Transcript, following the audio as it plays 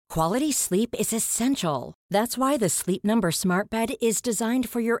Quality sleep is essential. That's why the Sleep Number Smart Bed is designed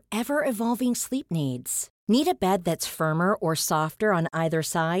for your ever-evolving sleep needs. Need a bed that's firmer or softer on either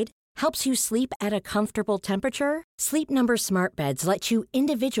side? Helps you sleep at a comfortable temperature? Sleep Number Smart Beds let you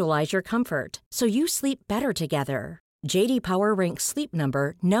individualize your comfort, so you sleep better together. J.D. Power ranks Sleep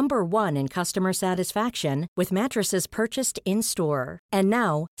Number number 1 in customer satisfaction with mattresses purchased in-store. And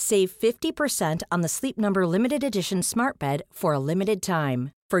now, save 50% on the Sleep Number Limited Edition Smart Bed for a limited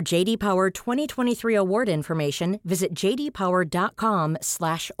time. For J.D. Power 2023 award information, visit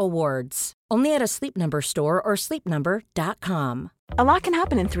jdpower.com/awards. Only at a Sleep Number store or sleepnumber.com. A lot can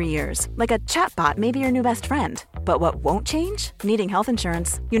happen in 3 years, like a chatbot may be your new best friend. But what won't change? Needing health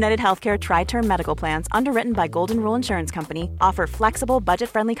insurance. United Healthcare Tri-Term Medical Plans, underwritten by Golden Rule Insurance Company, offer flexible,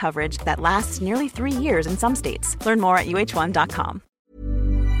 budget-friendly coverage that lasts nearly 3 years in some states. Learn more at uh1.com.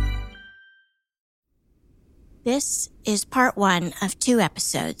 This is part 1 of 2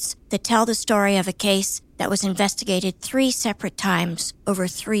 episodes that tell the story of a case that was investigated 3 separate times over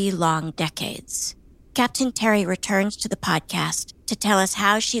 3 long decades. Captain Terry returns to the podcast to tell us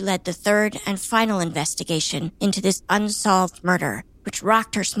how she led the 3rd and final investigation into this unsolved murder, which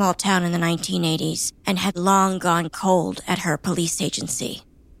rocked her small town in the 1980s and had long gone cold at her police agency.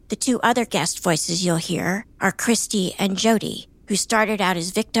 The 2 other guest voices you'll hear are Christy and Jody, who started out as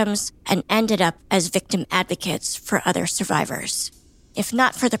victims and ended up as victim advocates for other survivors. If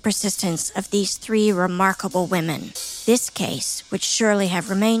not for the persistence of these 3 remarkable women, this case would surely have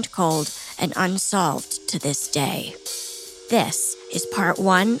remained cold and unsolved to this day. This is part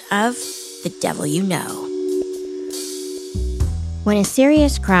 1 of The Devil You Know. When a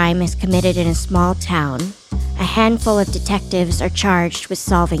serious crime is committed in a small town, a handful of detectives are charged with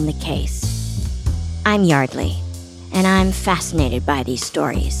solving the case. I'm Yardley, and I'm fascinated by these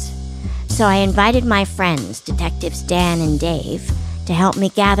stories. So I invited my friends, Detectives Dan and Dave, to help me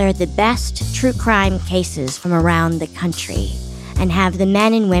gather the best true crime cases from around the country and have the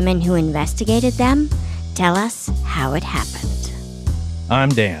men and women who investigated them tell us how it happened. I'm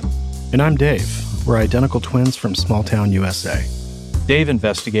Dan. And I'm Dave. We're identical twins from small town USA. Dave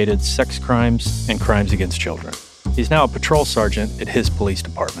investigated sex crimes and crimes against children. He's now a patrol sergeant at his police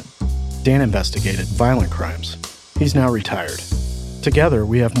department. Dan investigated violent crimes. He's now retired. Together,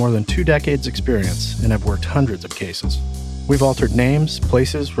 we have more than 2 decades experience and have worked hundreds of cases. We've altered names,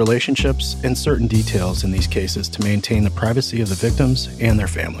 places, relationships, and certain details in these cases to maintain the privacy of the victims and their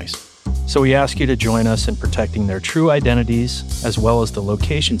families. So we ask you to join us in protecting their true identities as well as the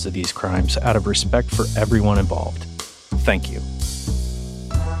locations of these crimes out of respect for everyone involved. Thank you.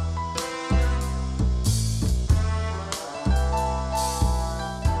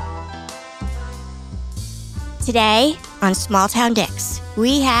 Today, on Small Town Dicks,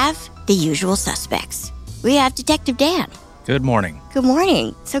 we have the usual suspects. We have Detective Dan. Good morning. Good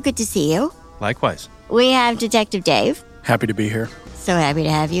morning. So good to see you. Likewise. We have Detective Dave. Happy to be here. So happy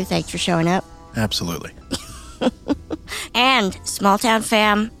to have you. Thanks for showing up. Absolutely. And Small Town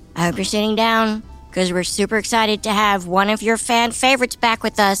fam, I hope you're sitting down because we're super excited to have one of your fan favorites back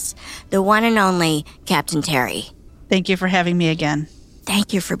with us, the one and only Captain Terry. Thank you for having me again.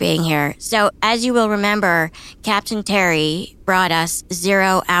 Thank you for being here. So, as you will remember, Captain Terry brought us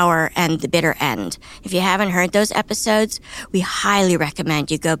 0 Hour and The Bitter End. If you haven't heard those episodes, we highly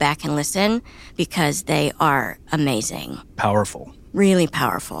recommend you go back and listen because they are amazing. Powerful. Really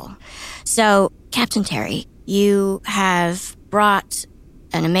powerful. So, Captain Terry, you have brought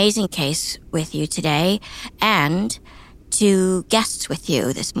an amazing case with you today and 2 guests with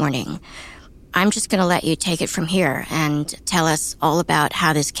you this morning. I'm just going to let you take it from here and tell us all about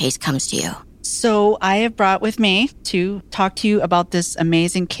how this case comes to you. So I have brought with me to talk to you about this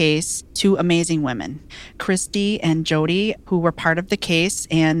amazing case 2 amazing women, Christy and Jody, who were part of the case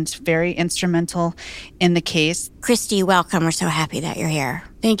and very instrumental in the case. Christy, welcome. We're so happy that you're here.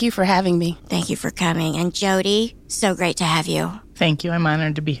 Thank you for having me. Thank you for coming. And Jody, so great to have you. Thank you. I'm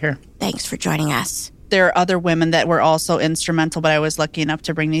honored to be here. Thanks for joining us. There are other women that were also instrumental, but I was lucky enough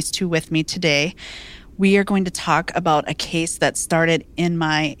to bring these 2 with me today. We are going to talk about a case that started in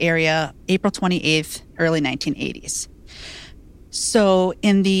my area April 28th, early 1980s. So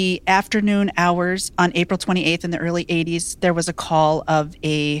in the afternoon hours on April 28th in the early 80s, there was a call of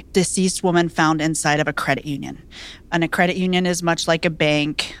a deceased woman found inside of a credit union. And a credit union is much like a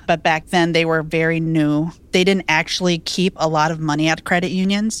bank, but back then they were very new. They didn't actually keep a lot of money at credit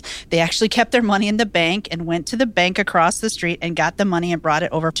unions. They actually kept their money in the bank and went to the bank across the street and got the money and brought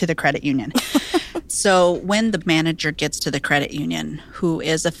it over to the credit union. So when the manager gets to the credit union, who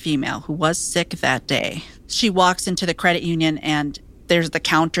is a female who was sick that day, she walks into the credit union and There's the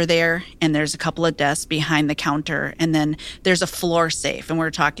counter there, and there's a couple of desks behind the counter, and then there's a floor safe, and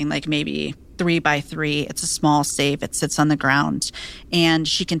we're talking like maybe 3x3. It's a small safe. It sits on the ground, and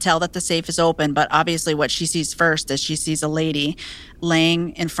she can tell that the safe is open, but obviously what she sees first is she sees a lady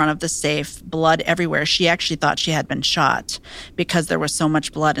laying in front of the safe, blood everywhere. She actually thought she had been shot because there was so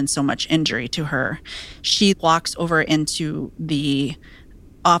much blood and so much injury to her. She walks over into the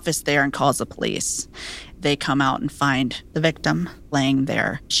office there and calls the police. They come out and find the victim laying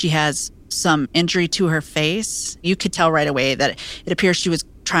there. She has some injury to her face. You could tell right away that it appears she was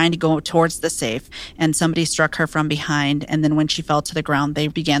trying to go towards the safe, and somebody struck her from behind, and then when she fell to the ground, they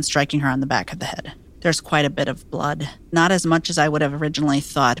began striking her on the back of the head. There's quite a bit of blood. Not as much as I would have originally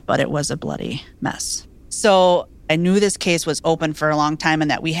thought, but it was a bloody mess. So I knew this case was open for a long time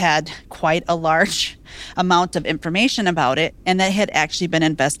and that we had quite a large amount of information about it, and that it had actually been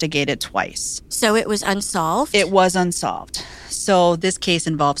investigated twice. So it was unsolved? It was unsolved. So this case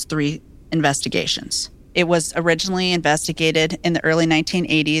involves 3 investigations. It was originally investigated in the early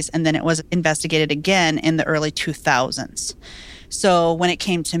 1980s, and then it was investigated again in the early 2000s. So when it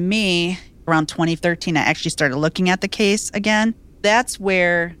came to me, around 2013, I actually started looking at the case again. That's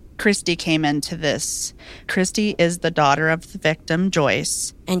where Christy came into this. Christy is the daughter of the victim,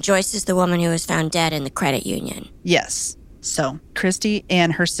 Joyce. And Joyce is the woman who was found dead in the credit union. Yes. So Christy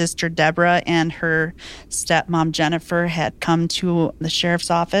and her sister Deborah and her stepmom Jennifer had come to the sheriff's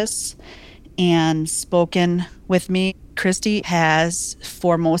office and spoken with me. Christy has,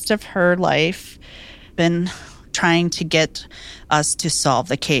 for most of her life, been trying to get us to solve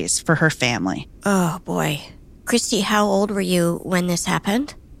the case for her family. Oh, boy. Christy, how old were you when this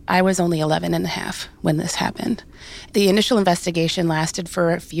happened? I was only 11 and a half when this happened. The initial investigation lasted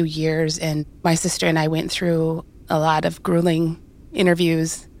for a few years, and my sister and I went through a lot of grueling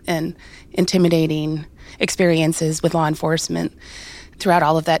interviews and intimidating experiences with law enforcement throughout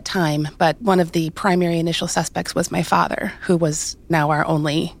all of that time. But one of the primary initial suspects was my father, who was now our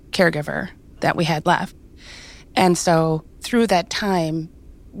only caregiver that we had left. And so through that time,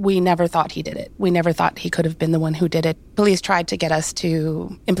 we never thought he did it. We never thought he could have been the one who did it. Police tried to get us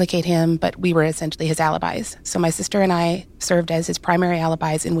to implicate him, but we were essentially his alibis. So my sister and I served as his primary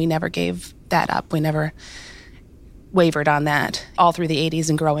alibis, and we never gave that up. We never wavered on that all through the 80s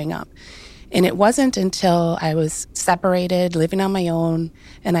and growing up. And it wasn't until I was separated, living on my own,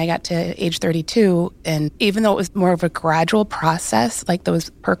 and I got to age 32, and even though it was more of a gradual process, like those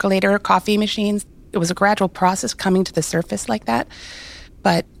percolator coffee machines, it was a gradual process coming to the surface like that.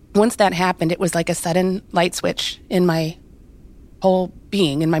 But once that happened, it was like a sudden light switch in my whole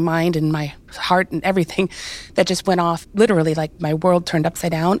being, in my mind, in my heart, and everything that just went off. Literally, like my world turned upside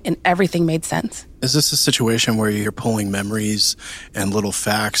down and everything made sense. Is this a situation where you're pulling memories and little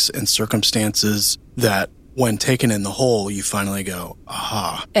facts and circumstances that when taken in the whole, you finally go,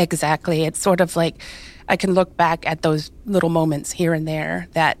 aha? Exactly. It's sort of like I can look back at those little moments here and there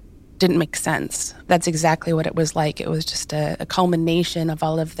that didn't make sense. That's exactly what it was like. It was just a culmination of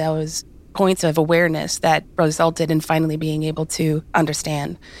all of those points of awareness that resulted in finally being able to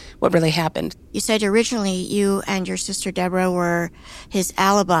understand what really happened. You said originally you and your sister Deborah were his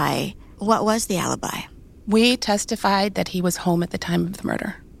alibi. What was the alibi? We testified that he was home at the time of the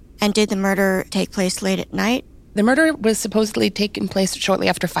murder. And did the murder take place late at night? The murder was supposedly taking place shortly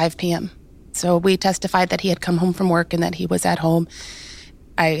after 5 p.m. So we testified that he had come home from work and that he was at home.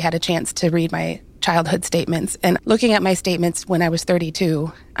 I had a chance to read my childhood statements. And looking at my statements when I was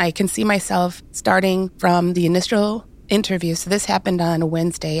 32, I can see myself starting from the initial interview. So this happened on a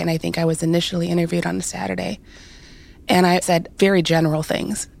Wednesday, and I think I was initially interviewed on a Saturday. And I said very general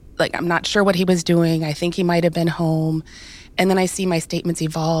things. Like, I'm not sure what he was doing. I think he might have been home. And then I see my statements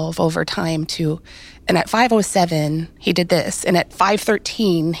evolve over time to, and at 5:07, he did this. And at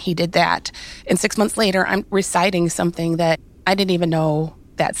 5:13, he did that. And 6 months later, I'm reciting something that I didn't even know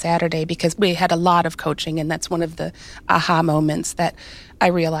that Saturday, because we had a lot of coaching, and that's one of the aha moments that I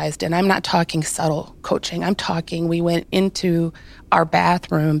realized. And I'm not talking subtle coaching. I'm talking, we went into our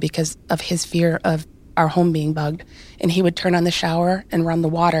bathroom because of his fear of our home being bugged, and he would turn on the shower and run the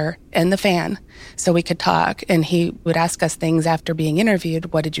water and the fan so we could talk. And he would ask us things after being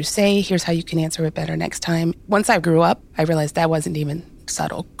interviewed. What did you say? Here's how you can answer it better next time. Once I grew up, I realized that wasn't even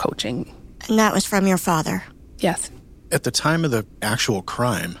subtle coaching. And that was from your father? Yes. At the time of the actual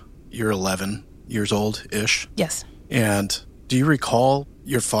crime, you're 11 years old-ish. Yes. And do you recall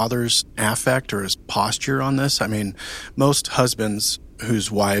your father's affect or his posture on this? I mean, most husbands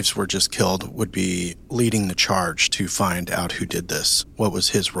whose wives were just killed would be leading the charge to find out who did this. What was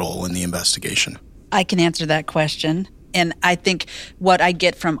his role in the investigation? I can answer that question. And I think what I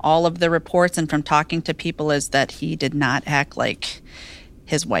get from all of the reports and from talking to people is that he did not act like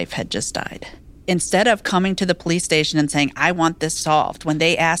his wife had just died. Instead of coming to the police station and saying, I want this solved, when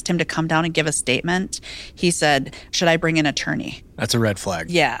they asked him to come down and give a statement, he said, should I bring an attorney? That's a red flag.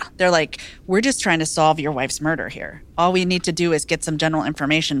 Yeah. They're like, we're just trying to solve your wife's murder here. All we need to do is get some general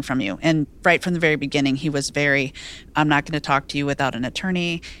information from you. And right from the very beginning, he was I'm not going to talk to you without an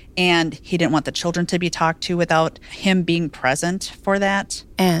attorney. And he didn't want the children to be talked to without him being present for that.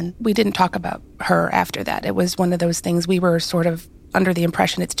 And we didn't talk about her after that. It was one of those things we were sort of under the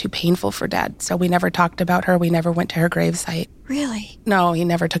impression it's too painful for Dad. So we never talked about her. We never went to her gravesite. Really? No, he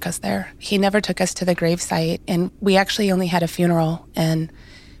never took us there. He never took us to the gravesite. And we actually only had a funeral and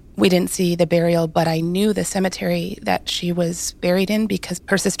we didn't see the burial, but I knew the cemetery that she was buried in because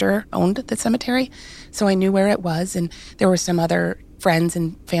her sister owned the cemetery. So I knew where it was. And there were some other friends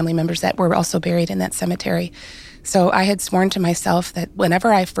and family members that were also buried in that cemetery. So I had sworn to myself that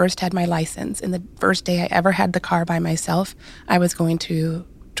whenever I first had my license and the first day I ever had the car by myself, I was going to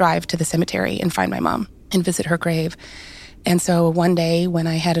drive to the cemetery and find my mom and visit her grave. And so one day when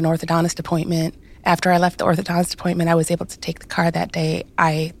I had an orthodontist appointment, after I left the orthodontist appointment, I was able to take the car that day.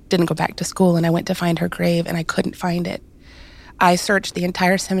 I didn't go back to school and I went to find her grave and I couldn't find it. I searched the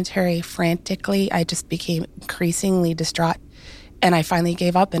entire cemetery frantically. I just became increasingly distraught. And I finally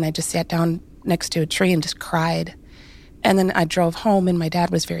gave up and I just sat down next to a tree and just cried. And then I drove home and my dad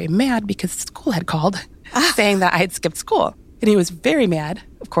was very mad because school had called saying that I had skipped school. And he was very mad,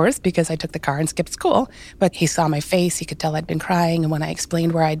 of course, because I took the car and skipped school. But he saw my face. He could tell I'd been crying. And when I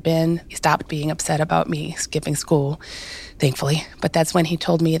explained where I'd been, he stopped being upset about me skipping school, thankfully. But that's when he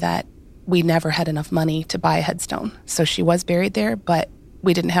told me that we never had enough money to buy a headstone. So she was buried there, but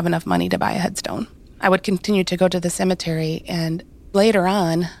we didn't have enough money to buy a headstone. I would continue to go to the cemetery. And later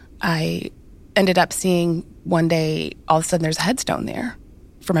on, I ended up seeing one day, all of a sudden, there's a headstone there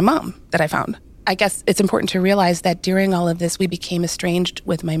for my mom that I found. I guess it's important to realize that during all of this, we became estranged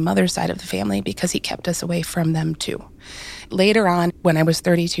with my mother's side of the family because he kept us away from them too. Later on, when I was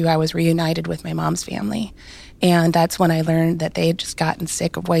 32, I was reunited with my mom's family. And that's when I learned that they had just gotten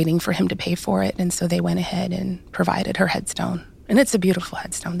sick of waiting for him to pay for it. And so they went ahead and provided her headstone. And it's a beautiful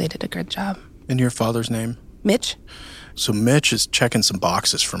headstone. They did a good job. And your father's name? Mitch. So Mitch is checking some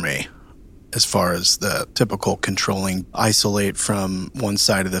boxes for me as far as the typical controlling, isolate from one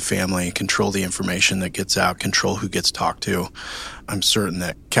side of the family, control the information that gets out, control who gets talked to. I'm certain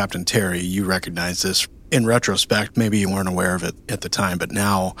that Captain Terry, you recognize this. In retrospect, maybe you weren't aware of it at the time, but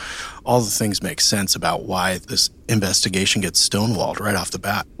now all the things make sense about why this investigation gets stonewalled right off the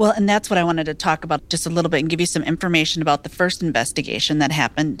bat. Well, and that's what I wanted to talk about just a little bit and give you some information about the first investigation that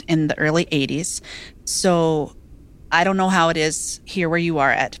happened in the early 80s. So I don't know how it is here where you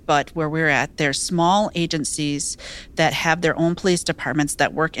are at, but where we're at, there's small agencies that have their own police departments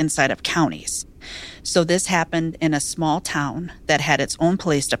that work inside of counties. So this happened in a small town that had its own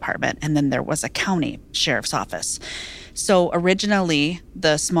police department, and then there was a county sheriff's office. So originally,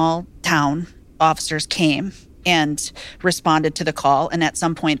 the small town officers came and responded to the call. And at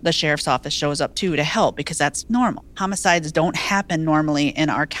some point, the sheriff's office shows up too to help because that's normal. Homicides don't happen normally in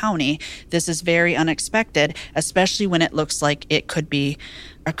our county. This is very unexpected, especially when it looks like it could be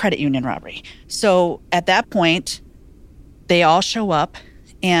a credit union robbery. So at that point, they all show up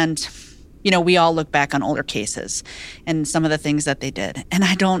and, we all look back on older cases and some of the things that they did. And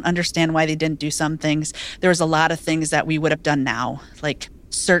I don't understand why they didn't do some things. There was a lot of things that we would have done now, like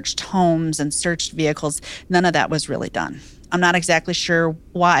searched homes and searched vehicles. None of that was really done. I'm not exactly sure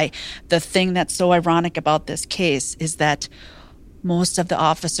why. The thing that's so ironic about this case is that most of the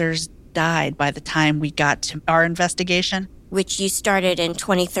officers died by the time we got to our investigation. Which you started in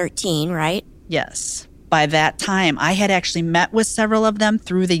 2013, right? Yes. By that time, I had actually met with several of them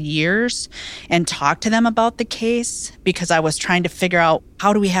through the years and talked to them about the case because I was trying to figure out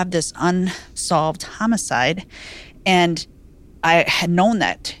how do we have this unsolved homicide. And I had known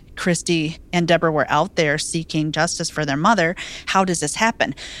that Christy and Deborah were out there seeking justice for their mother. How does this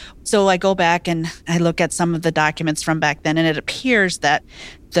happen? So I go back and I look at some of the documents from back then, and it appears that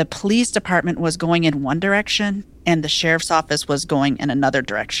the police department was going in one direction and the sheriff's office was going in another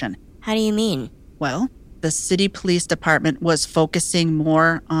direction. How do you mean? Well, the city police department was focusing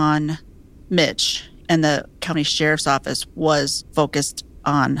more on Mitch, and the county sheriff's office was focused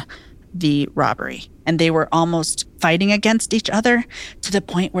on the robbery. And they were almost fighting against each other to the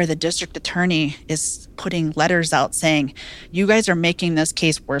point where the district attorney is putting letters out saying, you guys are making this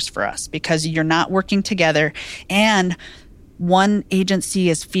case worse for us because you're not working together. And one agency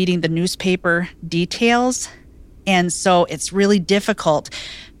is feeding the newspaper details. And so it's really difficult.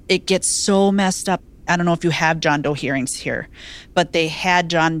 It gets so messed up. I don't know if you have John Doe hearings here, but they had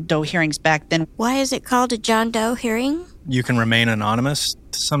John Doe hearings back then. Why is it called a John Doe hearing? You can remain anonymous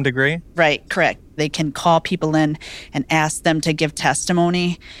to some degree? Right, correct. They can call people in and ask them to give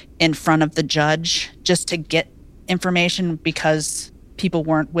testimony in front of the judge just to get information because people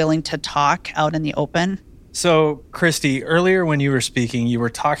weren't willing to talk out in the open. So, Christy, earlier when you were speaking, you were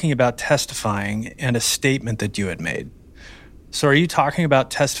talking about testifying and a statement that you had made. So are you talking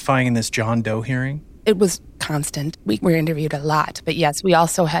about testifying in this John Doe hearing? It was constant. We were interviewed a lot, but yes, we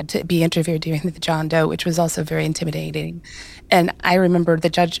also had to be interviewed during the John Doe, which was also very intimidating. And I remember the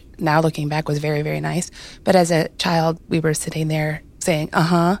judge, now looking back, was very, very nice. But as a child, we were sitting there saying,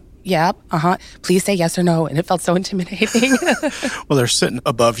 yep, please say yes or no. And it felt so intimidating. Well, they're sitting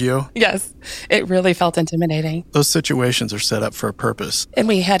above you. Yes, it really felt intimidating. Those situations are set up for a purpose. And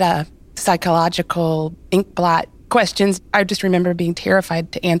we had a psychological ink blot questions. I just remember being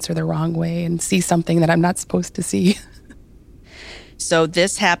terrified to answer the wrong way and see something that I'm not supposed to see. So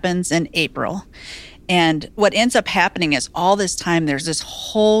this happens in April. And what ends up happening is all this time, there's this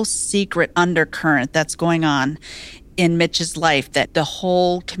whole secret undercurrent that's going on in Mitch's life that the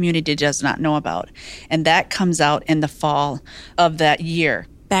whole community does not know about. And that comes out in the fall of that year.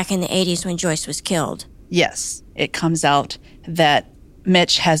 Back in the 80s when Joyce was killed. Yes, it comes out that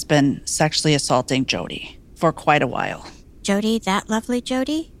Mitch has been sexually assaulting Jody for quite a while. Jody, that lovely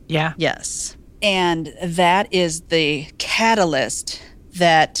Jody? Yeah. Yes. And that is the catalyst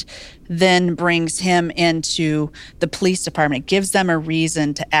that then brings him into the police department, gives them a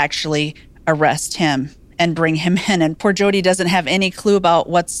reason to actually arrest him and bring him in. And poor Jody doesn't have any clue about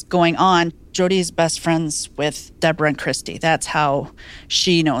what's going on. Jody's best friends with Deborah and Christy. That's how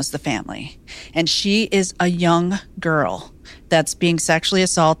she knows the family. And she is a young girl that's being sexually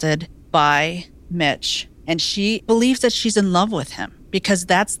assaulted by Mitch. And she believes that she's in love with him because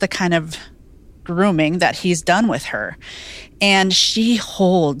that's the kind of grooming that he's done with her. And she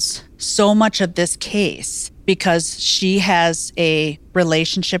holds so much of this case because she has a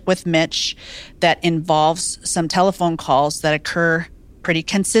relationship with Mitch that involves some telephone calls that occur pretty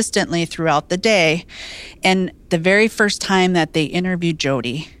consistently throughout the day. And the very first time that they interviewed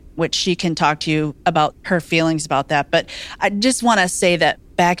Jody, which she can talk to you about her feelings about that. But I just want to say that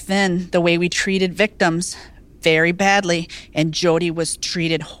back then, the way we treated victims very badly, and Jody was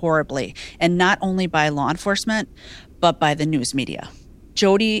treated horribly, and not only by law enforcement, but by the news media.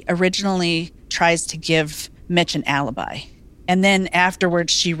 Jody originally tries to give Mitch an alibi. And then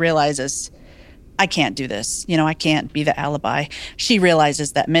afterwards, she realizes, I can't do this. I can't be the alibi. She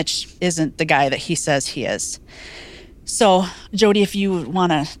realizes that Mitch isn't the guy that he says he is. So, Jody, if you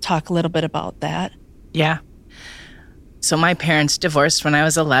want to talk a little bit about that. Yeah. So my parents divorced when I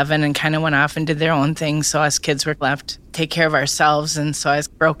was 11 and kind of went off and did their own thing. So us kids were left to take care of ourselves. And so I was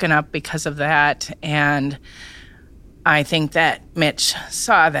broken up because of that. And I think that Mitch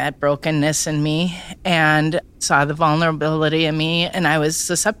saw that brokenness in me and saw the vulnerability in me, and I was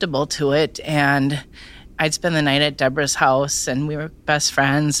susceptible to it. And I'd spend the night at Deborah's house, and we were best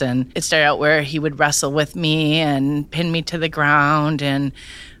friends. And it started out where he would wrestle with me and pin me to the ground and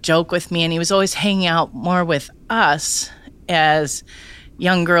joke with me. And he was always hanging out more with us as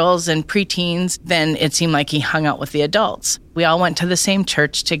young girls and preteens than it seemed like he hung out with the adults. We all went to the same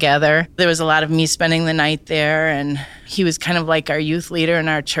church together. There was a lot of me spending the night there, and he was kind of like our youth leader in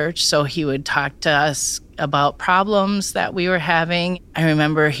our church, so he would talk to us about problems that we were having. I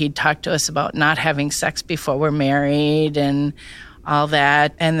remember he'd talk to us about not having sex before we're married and all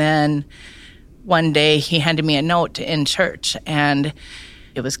that. And then one day he handed me a note in church, and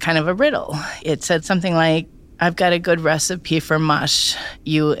it was kind of a riddle. It said something like, I've got a good recipe for mush,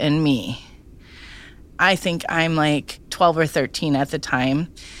 you and me. I think I'm like 12 or 13 at the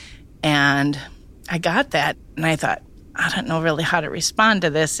time. And I got that. And I thought, I don't know really how to respond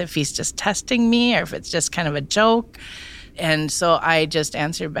to this, if he's just testing me or if it's just kind of a joke. And so I just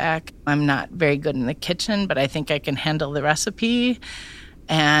answered back, I'm not very good in the kitchen, but I think I can handle the recipe,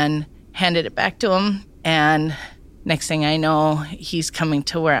 and handed it back to him. And next thing I know, he's coming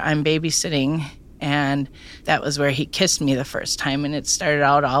to where I'm babysitting. And that was where he kissed me the first time. And it started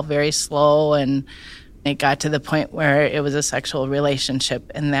out all very slow, and it got to the point where it was a sexual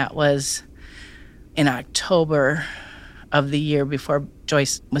relationship. And that was in October of the year before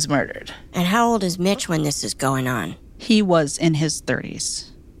Joyce was murdered. And how old is Mitch when this is going on? He was in his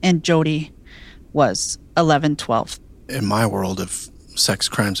 30s, and Jody was 11, 12. In my world of sex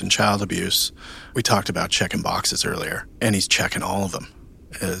crimes and child abuse, we talked about checking boxes earlier, and he's checking all of them.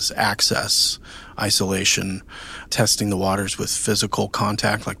 is access, isolation, testing the waters with physical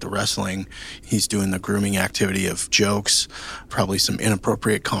contact like the wrestling. He's doing the grooming activity of jokes, probably some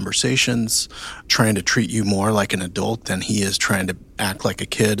inappropriate conversations, trying to treat you more like an adult than he is trying to act like a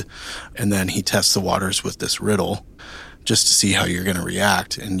kid. And then he tests the waters with this riddle just to see how you're going to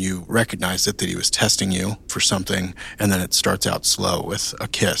react. And you recognize that he was testing you for something. And then it starts out slow with a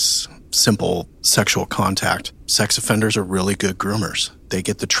kiss, simple sexual contact. Sex offenders are really good groomers. They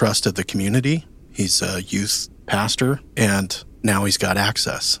get the trust of the community. He's a youth pastor, and now he's got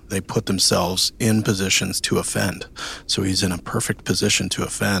access. They put themselves in positions to offend. So he's in a perfect position to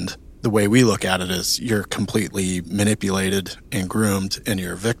offend. The way we look at it is you're completely manipulated and groomed and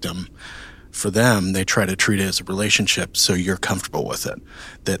you're a victim. For them, they try to treat it as a relationship so you're comfortable with it,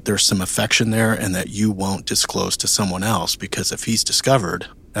 that there's some affection there and that you won't disclose to someone else, because if he's discovered,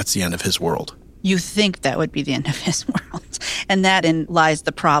 that's the end of his world. You think that would be the end of his world. And that lies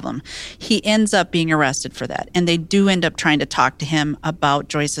the problem. He ends up being arrested for that. And they do end up trying to talk to him about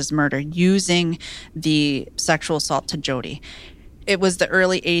Joyce's murder using the sexual assault to Jody. It was the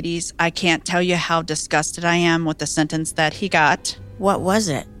early 80s. I can't tell you how disgusted I am with the sentence that he got. What was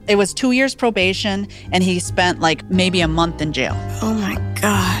it? It was 2 years probation, and he spent like maybe a month in jail. Oh my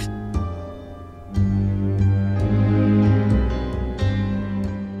God.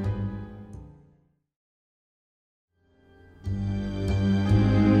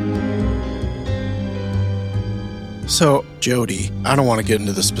 So, Jody, I don't want to get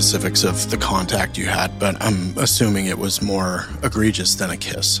into the specifics of the contact you had, but I'm assuming it was more egregious than a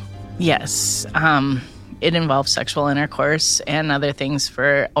kiss. Yes. It involved sexual intercourse and other things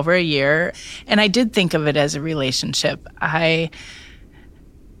for over a year. And I did think of it as a relationship. I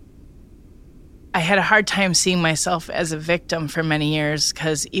had a hard time seeing myself as a victim for many years,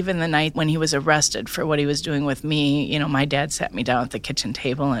 because even the night when he was arrested for what he was doing with me, my dad sat me down at the kitchen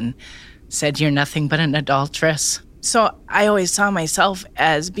table and said, "You're nothing but an adulteress." So I always saw myself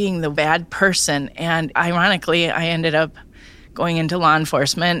as being the bad person. And ironically, I ended up going into law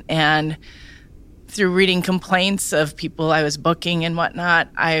enforcement, and through reading complaints of people I was booking and whatnot,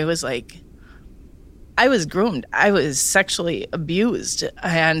 I was groomed. I was sexually abused.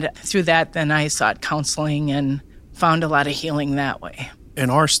 And through that, then I sought counseling and found a lot of healing that way.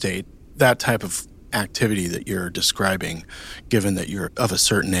 In our state, that type of activity that you're describing, given that you're of a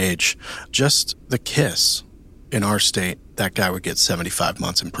certain age, just the kiss, in our state, that guy would get 75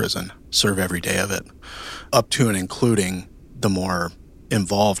 months in prison, serve every day of it, up to and including the more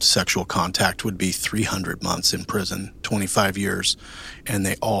involved sexual contact would be 300 months in prison, 25 years, and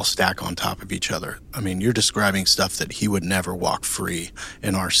they all stack on top of each other. I mean, you're describing stuff that he would never walk free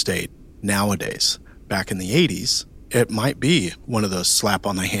in our state nowadays. Back in the 80s, it might be one of those slap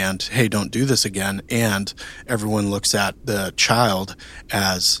on the hand, hey, don't do this again, and everyone looks at the child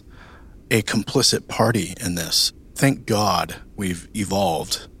as a complicit party in this. Thank God we've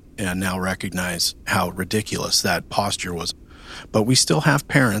evolved and now recognize how ridiculous that posture was. But we still have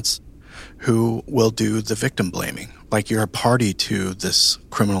parents who will do the victim blaming, like you're a party to this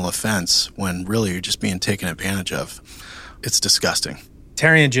criminal offense when really you're just being taken advantage of. It's disgusting.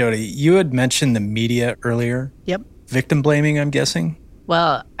 Terry and Jody, you had mentioned the media earlier. Yep. Victim blaming, I'm guessing?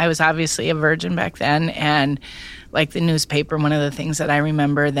 Well, I was obviously a virgin back then, and like the newspaper, one of the things that I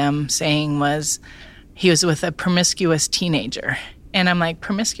remember them saying was he was with a promiscuous teenager. And I'm like,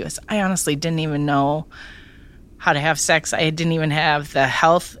 promiscuous? I honestly didn't even know how to have sex. I didn't even have the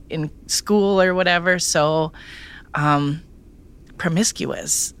health in school or whatever. So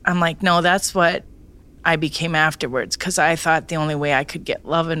promiscuous. I'm like, no, that's what I became afterwards, because I thought the only way I could get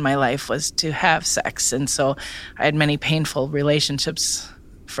love in my life was to have sex. And so I had many painful relationships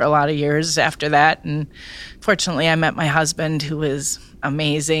for a lot of years after that. And fortunately, I met my husband, who is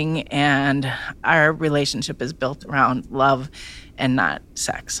amazing, and our relationship is built around love and not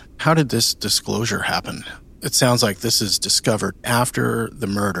sex. How did this disclosure happen? It sounds like this is discovered after the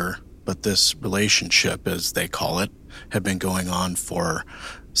murder, but this relationship, as they call it, had been going on for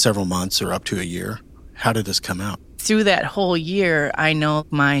several months or up to a year. How did this come out? Through that whole year, I know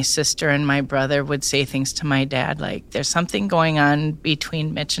my sister and my brother would say things to my dad like, there's something going on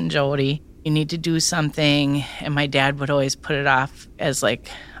between Mitch and Jody. You need to do something. And my dad would always put it off as like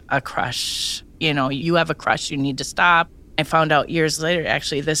a crush. You have a crush, you need to stop. I found out years later,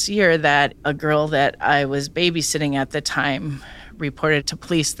 actually this year, that a girl that I was babysitting at the time reported to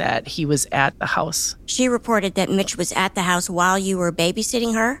police that he was at the house. She reported that Mitch was at the house while you were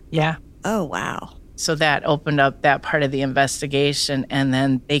babysitting her? Yeah. Oh, wow. So that opened up that part of the investigation. And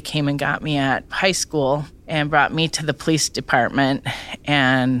then they came and got me at high school and brought me to the police department.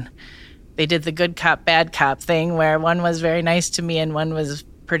 And they did the good cop, bad cop thing where one was very nice to me and one was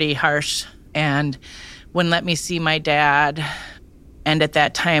pretty harsh and wouldn't let me see my dad. And at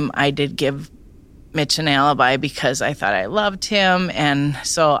that time, I did give Mitch an alibi because I thought I loved him. And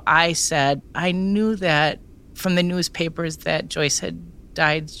so I said, I knew that from the newspapers that Joyce had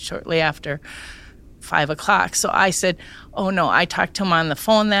died shortly after 5 o'clock. So I said, oh no, I talked to him on the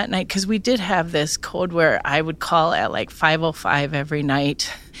phone that night because we did have this code where I would call at like 5:05 every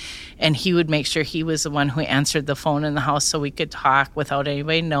night. And he would make sure he was the one who answered the phone in the house so we could talk without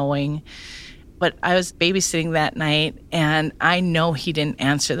anybody knowing. But I was babysitting that night, and I know he didn't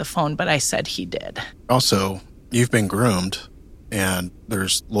answer the phone, but I said he did. Also, you've been groomed, and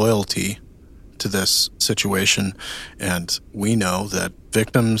there's loyalty to this situation. And we know that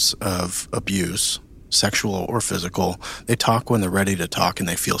victims of abuse, sexual or physical, they talk when they're ready to talk and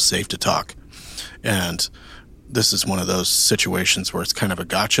they feel safe to talk. And this is one of those situations where it's kind of a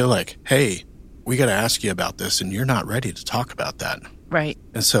gotcha, like, hey, we got to ask you about this, and you're not ready to talk about that. Right.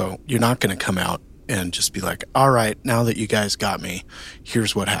 And so you're not going to come out and just be like, all right, now that you guys got me,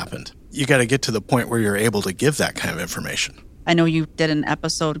 here's what happened. You got to get to the point where you're able to give that kind of information. I know you did an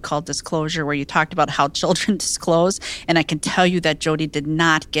episode called Disclosure where you talked about how children disclose, and I can tell you that Jodi did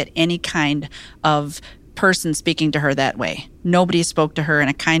not get any kind of person speaking to her that way. Nobody spoke to her in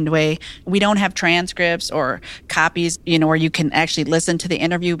a kind way. We don't have transcripts or copies, where you can actually listen to the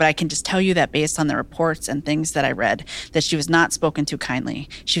interview, but I can just tell you that based on the reports and things that I read, that she was not spoken to kindly.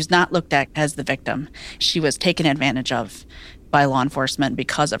 She was not looked at as the victim. She was taken advantage of by law enforcement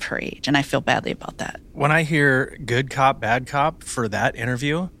because of her age, and I feel badly about that. When I hear good cop, bad cop for that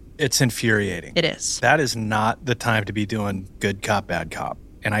interview, it's infuriating. It is. That is not the time to be doing good cop, bad cop.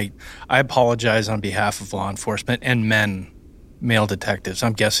 And I apologize on behalf of law enforcement and male detectives.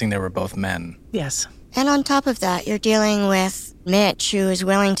 I'm guessing they were both men. Yes. And on top of that, you're dealing with Mitch, who is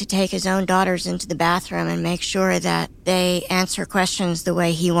willing to take his own daughters into the bathroom and make sure that they answer questions the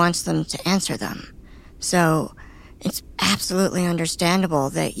way he wants them to answer them. So it's absolutely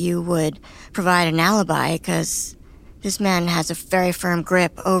understandable that you would provide an alibi because this man has a very firm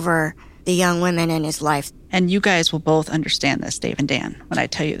grip over the young women in his life. And you guys will both understand this, Dave and Dan, when I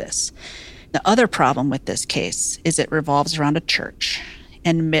tell you this. The other problem with this case is it revolves around a church.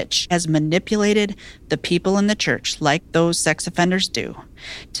 And Mitch has manipulated the people in the church, like those sex offenders do,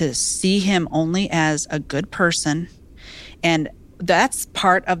 to see him only as a good person. And that's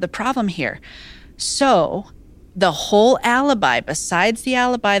part of the problem here. So the whole alibi, besides the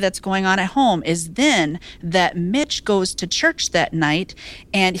alibi that's going on at home, is then that Mitch goes to church that night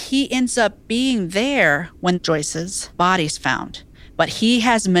and he ends up being there when Joyce's body's found. But he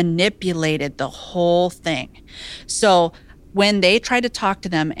has manipulated the whole thing. So when they tried to talk to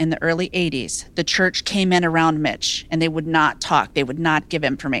them in the early 80s, the church came in around Mitch and they would not talk. They would not give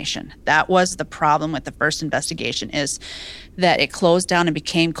information. That was the problem with the first investigation, is that it closed down and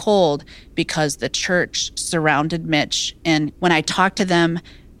became cold because the church surrounded Mitch. And when I talked to them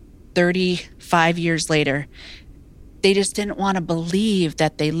 35 years later, they just didn't want to believe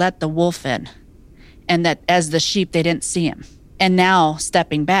that they let the wolf in and that as the sheep, they didn't see him. And now,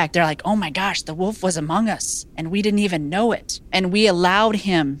 stepping back, they're like, oh my gosh, the wolf was among us, and we didn't even know it. And we allowed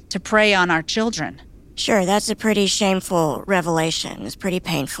him to prey on our children. Sure, that's a pretty shameful revelation. It's pretty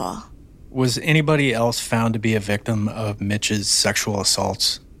painful. Was anybody else found to be a victim of Mitch's sexual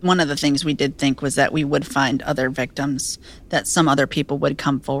assaults? One of the things we did think was that we would find other victims, that some other people would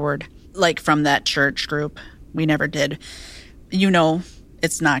come forward, like from that church group. We never did.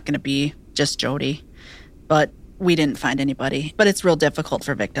 It's not going to be just Jodi, but we didn't find anybody, but it's real difficult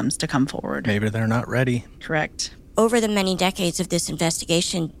for victims to come forward. Maybe they're not ready. Correct. Over the many decades of this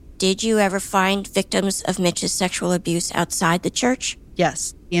investigation, did you ever find victims of Mitch's sexual abuse outside the church?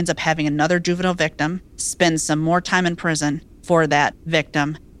 Yes. He ends up having another juvenile victim, spends some more time in prison for that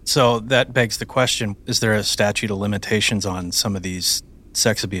victim. So that begs the question, is there a statute of limitations on some of these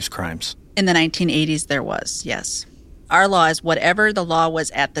sex abuse crimes? In the 1980s, there was, yes. Our law is whatever the law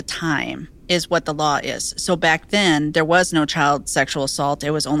was at the time is what the law is. So back then, there was no child sexual assault.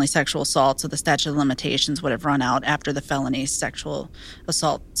 It was only sexual assault. So the statute of limitations would have run out after the felony sexual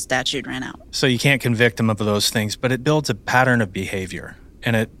assault statute ran out. So you can't convict him of those things, but it builds a pattern of behavior,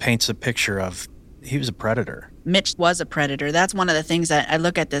 and it paints a picture of he was a predator. Mitch was a predator. That's one of the things that I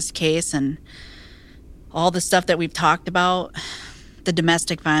look at this case and all the stuff that we've talked about, the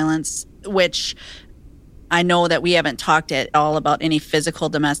domestic violence, which I know that we haven't talked at all about any physical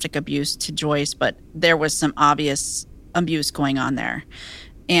domestic abuse to Joyce, but there was some obvious abuse going on there.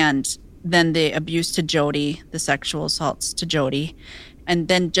 And then the abuse to Jodi, the sexual assaults to Jodi. And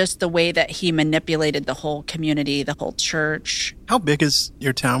then just the way that he manipulated the whole community, the whole church. How big is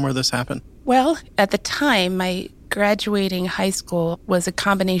your town where this happened? Well, at the time, my graduating high school was a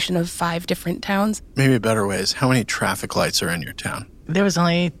combination of 5 different towns. Maybe a better way is, how many traffic lights are in your town? There was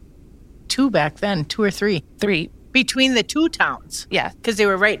only 2 back then, 2 or 3. 3. Between the 2 towns. Yeah. Because they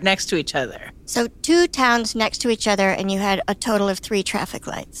were right next to each other. So 2 towns next to each other, and you had a total of 3 traffic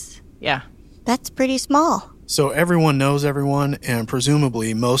lights. Yeah. That's pretty small. So everyone knows everyone, and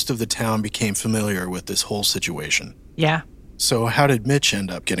presumably most of the town became familiar with this whole situation. Yeah. So how did Mitch end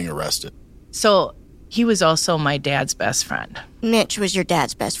up getting arrested? So he was also my dad's best friend. Mitch was your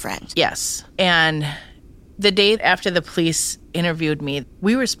dad's best friend. Yes. And the day after the police interviewed me,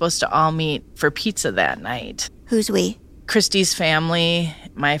 we were supposed to all meet for pizza that night. Who's we? Christy's family,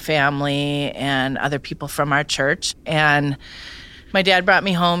 my family, and other people from our church. And my dad brought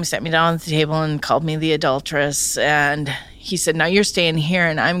me home, sat me down at the table, and called me the adulteress. And he said, now you're staying here,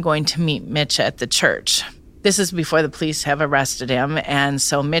 and I'm going to meet Mitch at the church. This is before the police have arrested him. And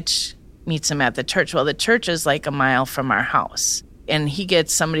so Mitch meets him at the church. Well, the church is like a mile from our house. And he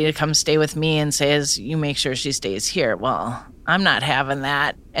gets somebody to come stay with me and says, you make sure she stays here. Well, I'm not having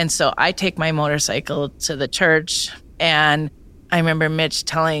that. And so I take my motorcycle to the church. And I remember Mitch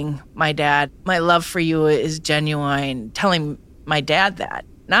telling my dad, my love for you is genuine, telling my dad that.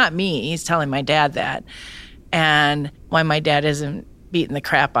 Not me. He's telling my dad that. And why my dad isn't beating the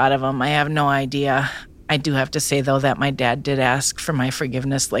crap out of him, I have no idea. I do have to say, though, that my dad did ask for my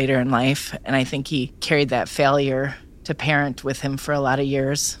forgiveness later in life. And I think he carried that failure to parent with him for a lot of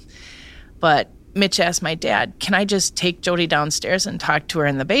years. But Mitch asked my dad, can I just take Jody downstairs and talk to her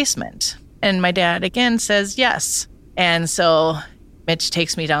in the basement? And my dad again says yes. And so Mitch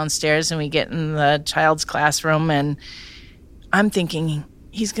takes me downstairs and we get in the child's classroom, and I'm thinking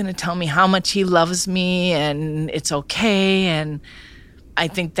he's going to tell me how much he loves me and it's okay. And I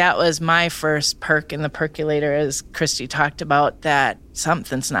think that was my first perk in the percolator, as Christy talked about, that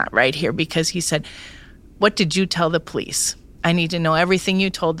something's not right here, because he said, what did you tell the police? I need to know everything you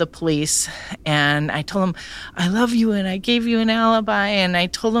told the police. And I told him, I love you, and I gave you an alibi, and I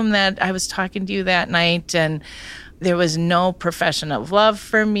told him that I was talking to you that night, and there was no profession of love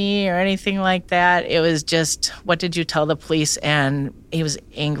for me or anything like that. It was just, what did you tell the police? And he was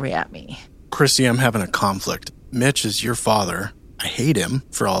angry at me. Christy, I'm having a conflict. Mitch is your father. I hate him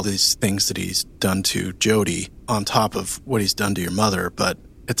for all these things that he's done to Jody on top of what he's done to your mother. But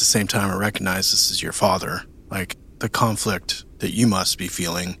at the same time, I recognize this is your father. Like, the conflict that you must be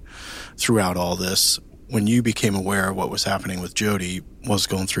feeling throughout all this, when you became aware of what was happening with Jody, was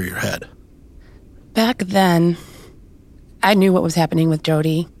going through your head. Back then, I knew what was happening with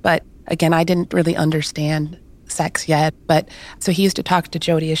Jody, but again, I didn't really understand sex yet. But so he used to talk to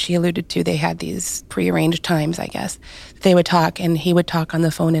Jody, as she alluded to. They had these prearranged times, I guess. They would talk, and he would talk on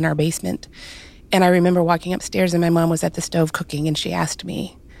the phone in our basement. And I remember walking upstairs, and my mom was at the stove cooking, and she asked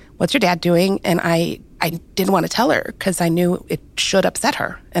me, what's your dad doing? And I didn't want to tell her because I knew it should upset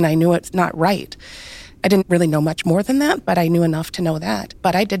her, and I knew it's not right. I didn't really know much more than that, but I knew enough to know that.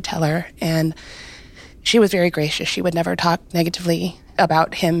 But I did tell her, and she was very gracious. She would never talk negatively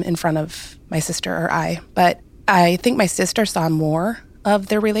about him in front of my sister or I. But I think my sister saw more of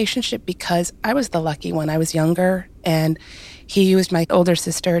their relationship because I was the lucky one. I was younger, and he used my older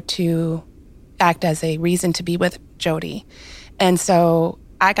sister to act as a reason to be with Jody. And so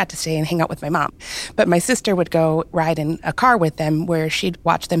I got to stay and hang out with my mom. But my sister would go ride in a car with them, where she'd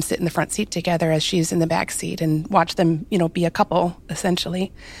watch them sit in the front seat together as she's in the back seat, and watch them, be a couple,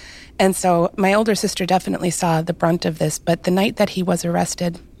 essentially. And so my older sister definitely saw the brunt of this. But the night that he was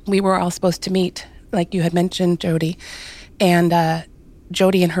arrested, we were all supposed to meet, like you had mentioned, Jody. And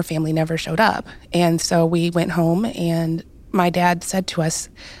Jody and her family never showed up. And so we went home, and my dad said to us,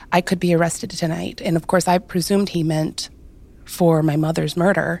 I could be arrested tonight. And of course, I presumed he meant for my mother's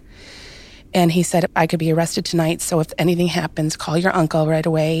murder. And he said, I could be arrested tonight, so if anything happens, call your uncle right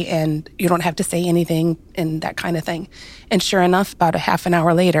away, and you don't have to say anything, and that kind of thing. And sure enough, about a half an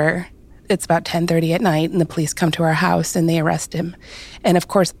hour later, it's about 10:30 at night, and the police come to our house, and they arrest him. And of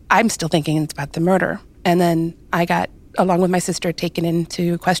course, I'm still thinking it's about the murder. And then I got, along with my sister, taken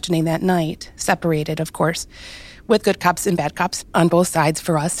into questioning that night, separated, of course, with good cops and bad cops on both sides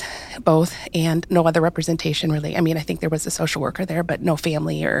for us, both, and no other representation, really. I mean, I think there was a social worker there, but no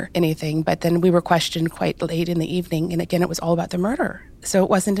family or anything. But then we were questioned quite late in the evening, and again, it was all about the murder. So it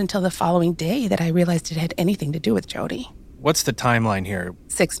wasn't until the following day that I realized it had anything to do with Jody. What's the timeline here?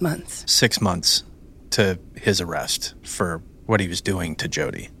 6 months. 6 months to his arrest for what he was doing to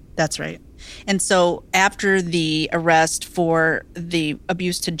Jody. That's right. And so after the arrest for the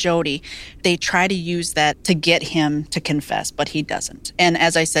abuse to Jody, they try to use that to get him to confess, but he doesn't. And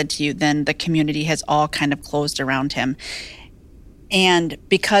as I said to you, then the community has all kind of closed around him. And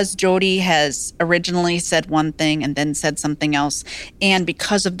because Jody has originally said one thing and then said something else, and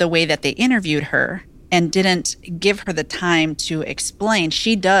because of the way that they interviewed her and didn't give her the time to explain,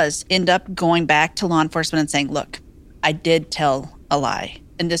 she does end up going back to law enforcement and saying, look, I did tell a lie.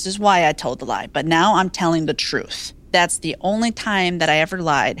 And this is why I told the lie. But now I'm telling the truth. That's the only time that I ever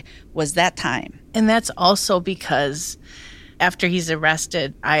lied, was that time. And that's also because after he's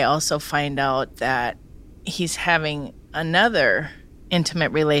arrested, I also find out that he's having another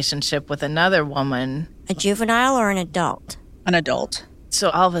intimate relationship with another woman. A juvenile or an adult? An adult.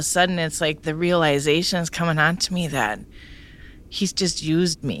 So all of a sudden, it's like the realization is coming on to me that he's just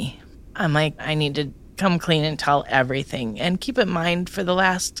used me. I'm like, I need to come clean and tell everything. And keep in mind, for the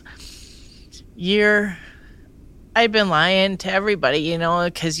last year, I've been lying to everybody, you know,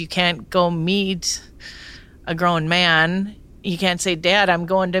 because you can't go meet a grown man. You can't say, Dad, I'm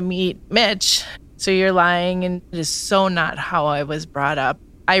going to meet Mitch. So you're lying, and it is so not how I was brought up.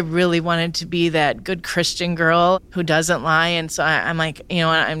 I really wanted to be that good Christian girl who doesn't lie. And so I'm like, you know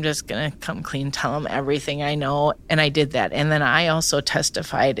what, I'm just going to come clean, tell him everything I know. And I did that. And then I also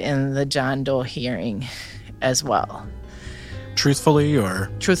testified in the John Doe hearing as well. Truthfully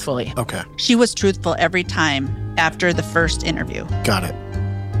or? Truthfully. Okay. She was truthful every time after the first interview. Got it.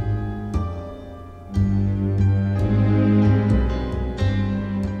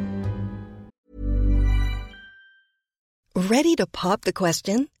 Ready to pop the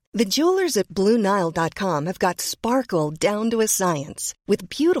question? The jewelers at BlueNile.com have got sparkle down to a science with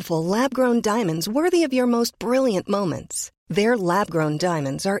beautiful lab-grown diamonds worthy of your most brilliant moments. Their lab-grown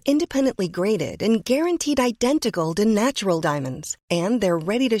diamonds are independently graded and guaranteed identical to natural diamonds, and they're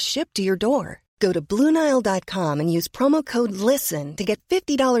ready to ship to your door. Go to BlueNile.com and use promo code LISTEN to get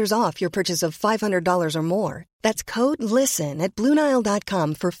 $50 off your purchase of $500 or more. That's code LISTEN at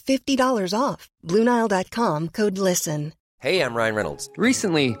BlueNile.com for $50 off. BlueNile.com, code LISTEN. Hey, I'm Ryan Reynolds.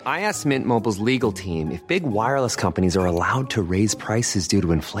 Recently, I asked Mint Mobile's legal team if big wireless companies are allowed to raise prices due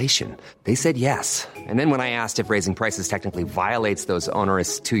to inflation. They said yes. And then when I asked if raising prices technically violates those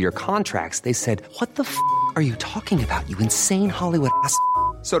onerous two-year contracts, they said, what the f*** are you talking about, you insane Hollywood ass f-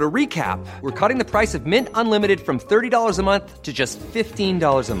 So to recap, we're cutting the price of Mint Unlimited from $30 a month to just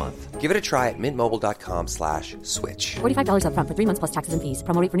 $15 a month. Give it a try at mintmobile.com/switch. $45 up front for 3 months plus taxes and fees.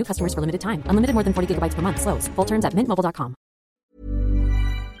 Promo rate for new customers for limited time. Unlimited more than 40 gigabytes per month. Slows full terms at mintmobile.com.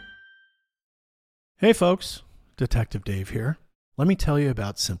 Hey folks, Detective Dave here. Let me tell you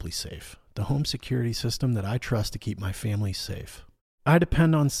about SimpliSafe, the home security system that I trust to keep my family safe. I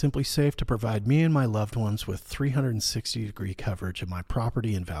depend on SimpliSafe to provide me and my loved ones with 360-degree coverage of my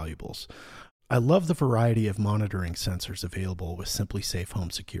property and valuables. I love the variety of monitoring sensors available with SimpliSafe Home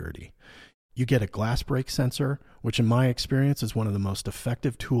Security. You get a glass break sensor, which in my experience is one of the most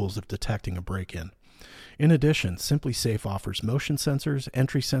effective tools of detecting a break-in. In addition, SimpliSafe offers motion sensors,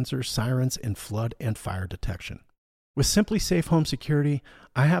 entry sensors, sirens, and flood and fire detection. With SimpliSafe Home Security,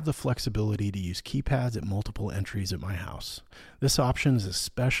 I have the flexibility to use keypads at multiple entries at my house. This option is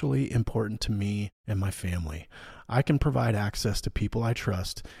especially important to me and my family. I can provide access to people I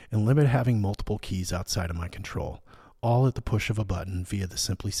trust and limit having multiple keys outside of my control, all at the push of a button via the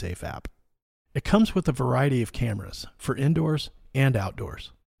SimpliSafe app. It comes with a variety of cameras for indoors and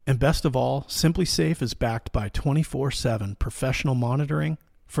outdoors. And best of all, SimpliSafe is backed by 24/7 professional monitoring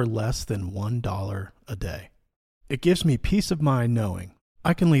for less than $1 a day. It gives me peace of mind knowing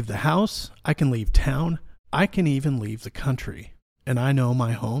I can leave the house, I can leave town, I can even leave the country, and I know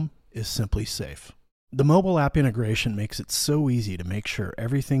my home is simply safe. The mobile app integration makes it so easy to make sure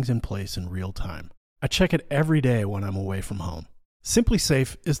everything's in place in real time. I check it every day when I'm away from home.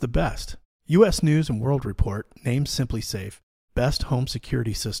 SimpliSafe is the best. U.S. News & World Report named SimpliSafe Best Home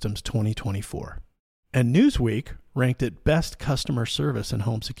Security Systems 2024. And Newsweek ranked it Best Customer Service in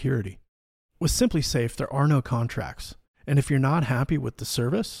Home Security. With SimpliSafe, there are no contracts. And if you're not happy with the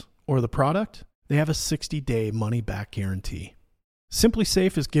service or the product, they have a 60-day money-back guarantee.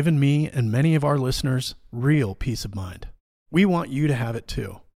 SimpliSafe has given me and many of our listeners real peace of mind. We want you to have it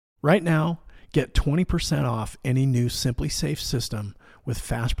too. Right now, get 20% off any new SimpliSafe system with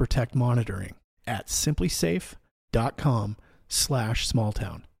Fast Protect monitoring at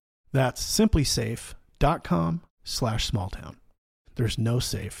simplisafe.com/smalltown. That's simplisafe.com/smalltown. There's no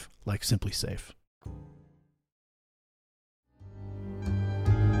safe like SimpliSafe.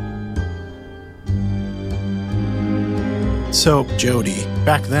 So, Jody,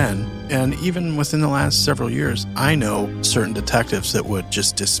 back then, And even within the last several years, I know certain detectives that would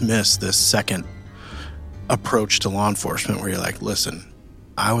just dismiss this second approach to law enforcement where you're like, listen,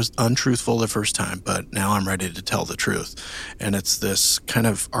 I was untruthful the first time, but now I'm ready to tell the truth. And it's this kind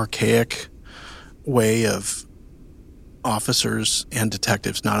of archaic way of officers and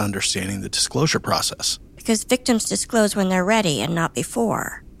detectives not understanding the disclosure process. Because victims disclose when they're ready and not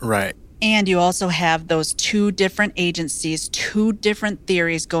before. Right. And you also have those two different agencies, two different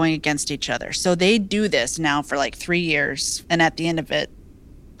theories going against each other. So they do this now for like 3 years, and at the end of it,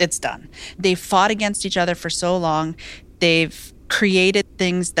 it's done. They fought against each other for so long. They've created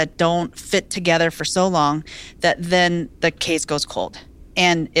things that don't fit together for so long that then the case goes cold.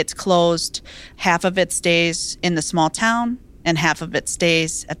 And it's closed. Half of it stays in the small town, and half of it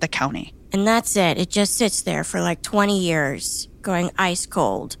stays at the county. And that's it. It just sits there for like 20 years, going ice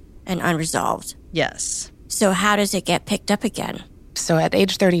cold and unresolved. Yes. So how does it get picked up again? So at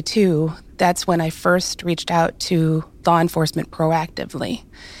age 32, that's when I first reached out to law enforcement proactively.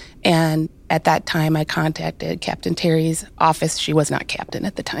 And at that time, I contacted Captain Terry's office. She was not captain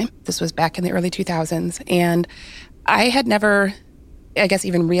at the time. This was back in the early 2000s. And I had never, I guess,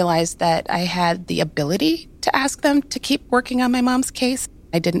 even realized that I had the ability to ask them to keep working on my mom's case.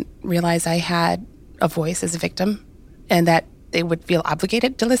 I didn't realize I had a voice as a victim and that they would feel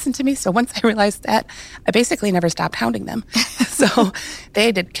obligated to listen to me. So once I realized that, I basically never stopped hounding them. So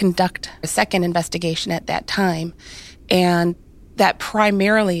they did conduct a second investigation at that time. And that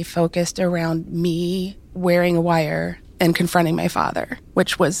primarily focused around me wearing a wire and confronting my father,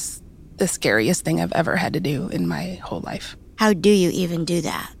 which was the scariest thing I've ever had to do in my whole life. How do you even do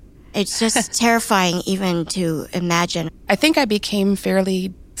that? It's just terrifying even to imagine. I think I became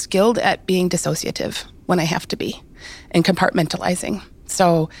fairly skilled at being dissociative when I have to be and compartmentalizing.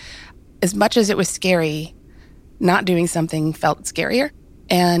 So as much as it was scary, not doing something felt scarier.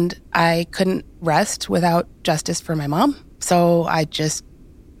 And I couldn't rest without justice for my mom. So I just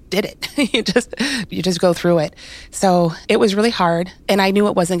did it. you just go through it. So it was really hard. And I knew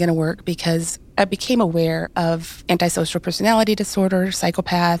it wasn't going to work because I became aware of antisocial personality disorder,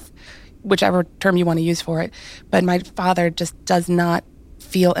 psychopath, whichever term you want to use for it. But my father just does not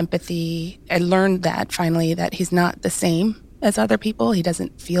feel empathy. I learned that finally, that he's not the same as other people. He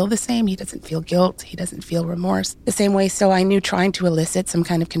doesn't feel the same. He doesn't feel guilt. He doesn't feel remorse the same way. So I knew trying to elicit some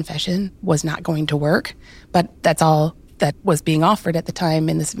kind of confession was not going to work. But that's all that was being offered at the time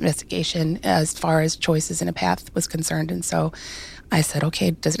in this investigation as far as choices in a path was concerned. And so I said,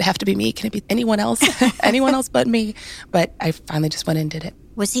 okay, does it have to be me? Can it be anyone else? Anyone else but me? But I finally just went and did it.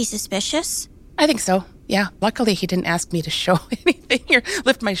 Was he suspicious? I think so, yeah. Luckily, he didn't ask me to show anything or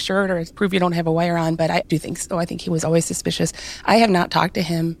lift my shirt or prove you don't have a wire on, but I do think so. I think he was always suspicious. I have not talked to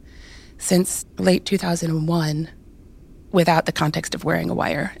him since late 2001 without the context of wearing a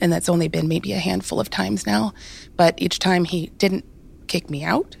wire, and that's only been maybe a handful of times now. But each time he didn't kick me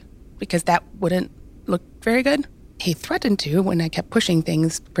out because that wouldn't look very good. He threatened to when I kept pushing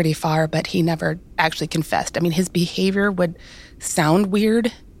things pretty far, but he never actually confessed. I mean, his behavior would sound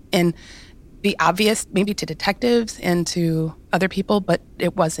weird and be obvious maybe to detectives and to other people, but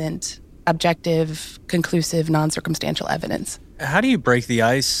it wasn't objective, conclusive, non-circumstantial evidence. How do you break the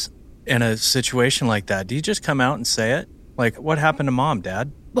ice in a situation like that? Do you just come out and say it? Like, what happened to Mom,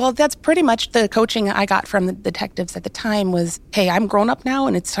 Dad? Well, that's pretty much the coaching I got from the detectives at the time was, hey, I'm grown up now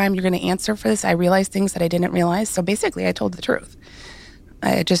and it's time you're going to answer for this. I realized things that I didn't realize. So basically, I told the truth.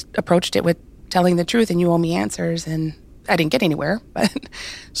 I just approached it with telling the truth and you owe me answers, and I didn't get anywhere. But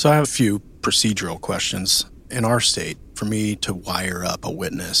So I have a few procedural questions. In our state, for me to wire up a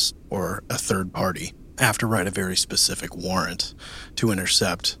witness or a third party, I have to write a very specific warrant to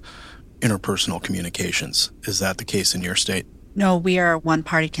intercept interpersonal communications. Is that the case in your state? No, we are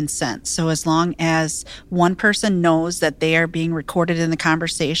one-party consent. So as long as one person knows that they are being recorded in the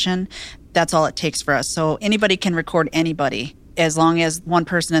conversation, that's all it takes for us. So anybody can record anybody as long as one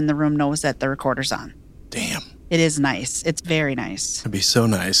person in the room knows that the recorder's on. Damn. It is nice. It's very nice. It'd be so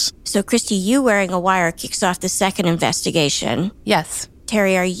nice. So, Christy, you wearing a wire kicks off the second investigation. yes.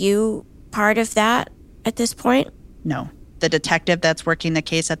 Terry, are you part of that at this point? No. The detective that's working the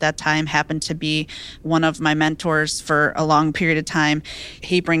case at that time happened to be one of my mentors for a long period of time.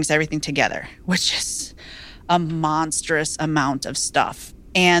 He brings everything together, which is a monstrous amount of stuff.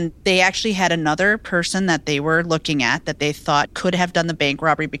 And they actually had another person that they were looking at that they thought could have done the bank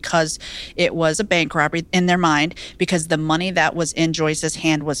robbery because it was a bank robbery in their mind because the money that was in Joyce's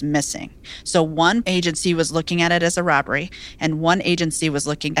hand was missing. So one agency was looking at it as a robbery and one agency was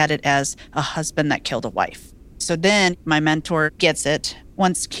looking at it as a husband that killed a wife. So then my mentor gets it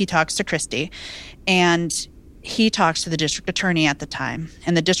once he talks to Christy, and he talks to the district attorney at the time,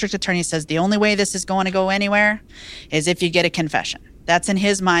 and the district attorney says the only way this is going to go anywhere is if you get a confession. That's in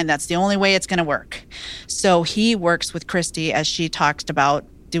his mind. That's the only way it's going to work. So he works with Christy as she talks about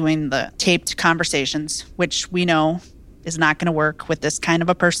doing the taped conversations, which we know is not going to work with this kind of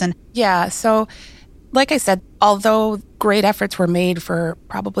a person. Yeah. So like I said, although great efforts were made for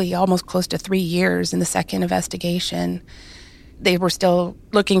probably almost close to 3 years in the second investigation, they were still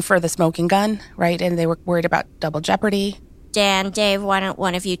looking for the smoking gun, right? And they were worried about double jeopardy. Dan, Dave, why don't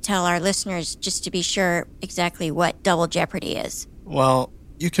one of you tell our listeners, just to be sure, exactly what double jeopardy is? Well,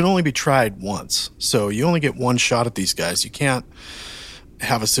 you can only be tried once, so you only get one shot at these guys. You can't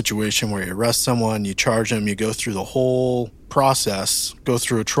have a situation where you arrest someone, you charge them, you go through the whole process, go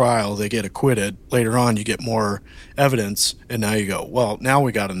through a trial, they get acquitted. Later on, you get more evidence, and now you go, well, now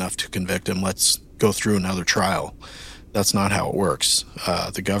we got enough to convict him. Let's go through another trial. That's not how it works.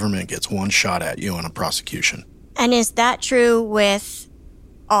 The government gets one shot at you on a prosecution. And is that true with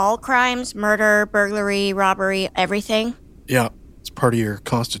all crimes, murder, burglary, robbery, everything? Yeah, it's part of your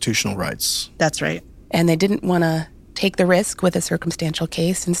constitutional rights. That's right. And they didn't want to take the risk with a circumstantial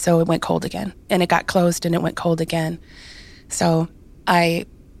case, and so it went cold again. And it got closed, and it went cold again. So I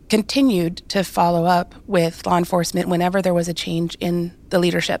continued to follow up with law enforcement whenever there was a change in the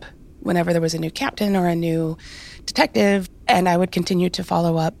leadership, whenever there was a new captain or a new detective, and I would continue to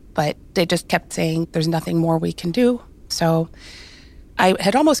follow up, but they just kept saying there's nothing more we can do. So I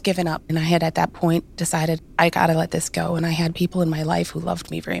had almost given up, and I had at that point decided I gotta let this go. And I had people in my life who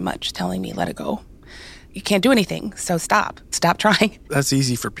loved me very much telling me, let it go. You can't do anything, so stop trying. That's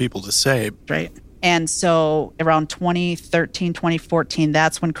easy for people to say. Right. And so around 2013, 2014,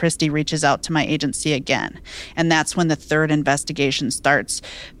 that's when Christy reaches out to my agency again. And that's when the third investigation starts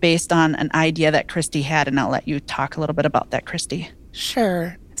based on an idea that Christy had. And I'll let you talk a little bit about that, Christy.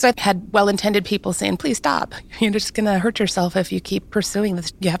 Sure. So I had well-intended people saying, please stop. You're just going to hurt yourself if you keep pursuing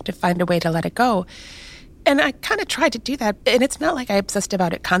this. You have to find a way to let it go. And I kind of tried to do that. And it's not like I obsessed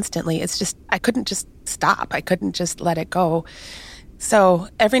about it constantly. It's just I couldn't just stop. I couldn't just let it go. So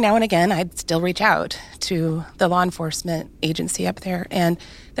every now and again, I'd still reach out to the law enforcement agency up there. And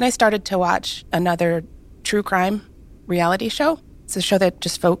then I started to watch another true crime reality show. It's a show that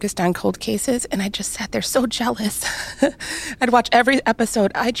just focused on cold cases. And I just sat there so jealous. I'd watch every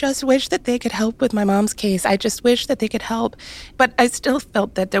episode. I just wish that they could help with my mom's case. I just wish that they could help. But I still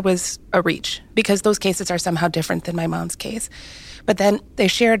felt that there was a reach because those cases are somehow different than my mom's case. But then they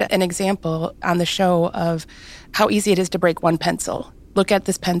shared an example on the show of how easy it is to break one pencil. Look at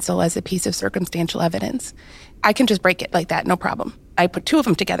this pencil as a piece of circumstantial evidence. I can just break it like that, no problem. I put 2 of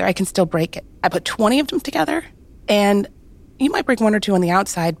them together, I can still break it. I put 20 of them together, and you might break 1 or 2 on the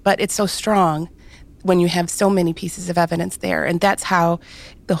outside, but it's so strong when you have so many pieces of evidence there. And that's how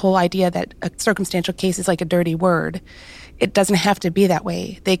the whole idea that a circumstantial case is like a dirty word, it doesn't have to be that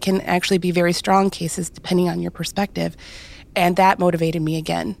way. They can actually be very strong cases depending on your perspective. And that motivated me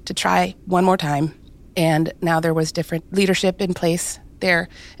again to try one more time. And now there was different leadership in place there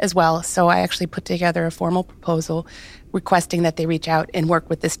as well. So I actually put together a formal proposal requesting that they reach out and work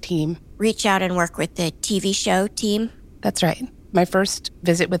with this team. Reach out and work with the TV show team? That's right. My first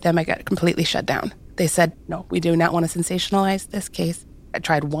visit with them, I got completely shut down. They said, no, we do not want to sensationalize this case. I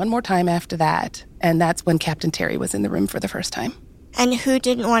tried one more time after that, and that's when Captain Terry was in the room for the first time. And who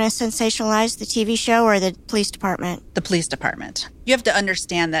didn't want to sensationalize the TV show or the police department? The police department. You have to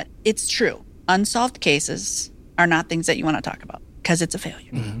understand that it's true. Unsolved cases are not things that you want to talk about because it's a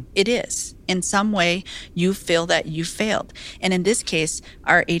failure. Mm-hmm. It is. In some way, you feel that you failed. And in this case,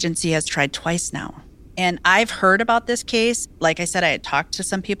 our agency has tried twice now. And I've heard about this case. Like I said, I had talked to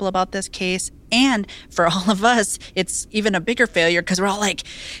some people about this case. And for all of us, it's even a bigger failure because we're all like,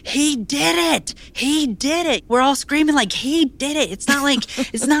 he did it. He did it. We're all screaming like, he did it. It's not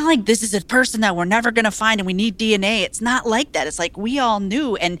like this is a person that we're never going to find and we need DNA. It's not like that. It's like we all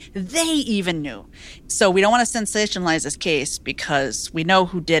knew and they even knew. So we don't want to sensationalize this case because we know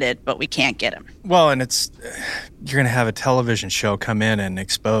who did it, but we can't get him. Well, and you're going to have a television show come in and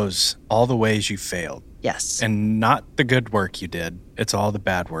expose all the ways you failed. Yes. And not the good work you did. It's all the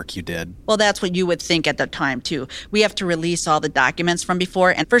bad work you did. Well, that's what you would think at the time, too. We have to release all the documents from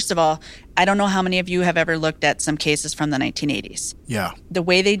before. And first of all, I don't know how many of you have ever looked at some cases from the 1980s. Yeah. The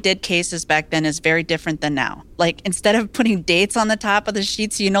way they did cases back then is very different than now. Like, instead of putting dates on the top of the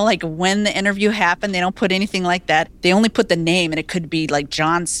sheets, like when the interview happened, they don't put anything like that. They only put the name, and it could be like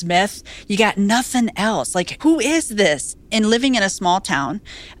John Smith. You got nothing else. Like, who is this? And living in a small town,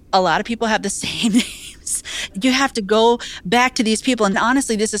 a lot of people have the same names. this. You have to go back to these people. And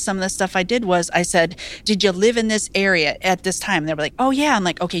honestly, this is some of the stuff I did was I said, did you live in this area at this time? And they were like, oh yeah. I'm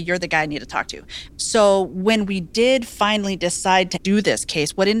like, okay, you're the guy I need to talk to. So when we did finally decide to do this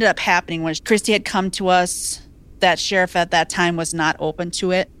case, what ended up happening was Christy had come to us. That sheriff at that time was not open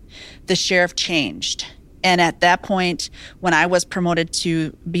to it. The sheriff changed. And at that point, when I was promoted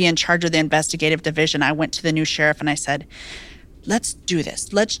to be in charge of the investigative division, I went to the new sheriff and I said, let's do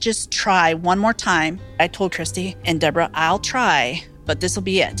this. Let's just try one more time. I told Christy and Deborah, I'll try, but this will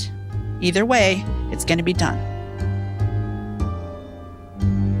be it. Either way, it's going to be done.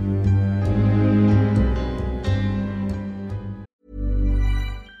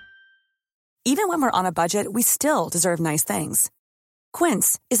 Even when we're on a budget, we still deserve nice things.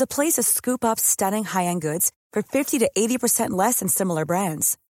 Quince is a place to scoop up stunning high-end goods for 50 to 80% less than similar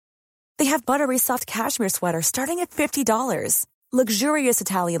brands. They have buttery soft cashmere sweaters starting at $50, luxurious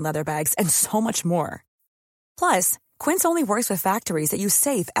Italian leather bags, and so much more. Plus, Quince only works with factories that use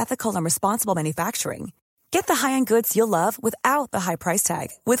safe, ethical, and responsible manufacturing. Get the high-end goods you'll love without the high price tag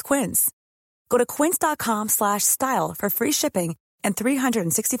with Quince. Go to quince.com/style for free shipping and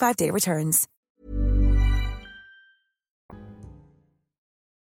 365-day returns.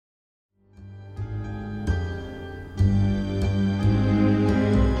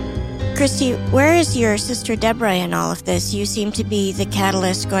 Christy, where is your sister Deborah in all of this? You seem to be the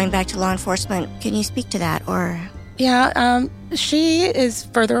catalyst going back to law enforcement. Can you speak to that, or...? Yeah, she is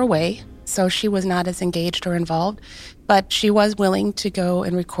further away, so she was not as engaged or involved, but she was willing to go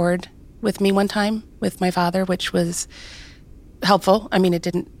and record with me one time with my father, which was helpful. I mean, it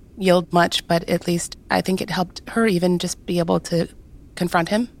didn't yield much, but at least I think it helped her even just be able to confront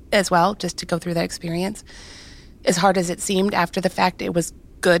him as well, just to go through that experience. As hard as it seemed after the fact, it was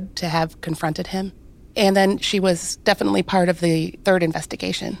good to have confronted him. And then she was definitely part of the third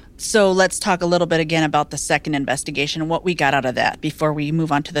investigation. So let's talk a little bit again about the second investigation and what we got out of that before we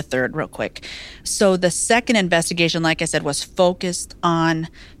move on to the third real quick. So the second investigation, like I said, was focused on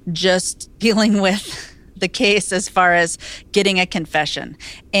just dealing with the case as far as getting a confession.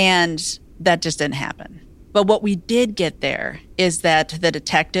 And that just didn't happen. But what we did get there is that the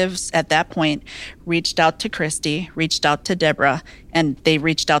detectives at that point reached out to Christy, reached out to Deborah, and they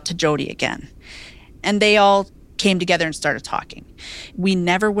reached out to Jody again. And they all came together and started talking. We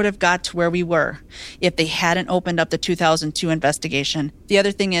never would have got to where we were if they hadn't opened up the 2002 investigation. The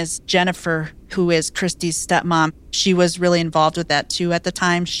other thing is Jennifer, who is Christy's stepmom, she was really involved with that too at the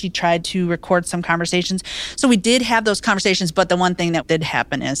time. She tried to record some conversations. So we did have those conversations, but the one thing that did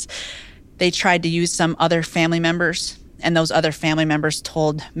happen is they tried to use some other family members, and those other family members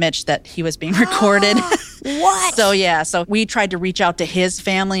told Mitch that he was being recorded. What? So we tried to reach out to his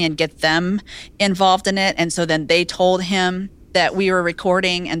family and get them involved in it. And so then they told him that we were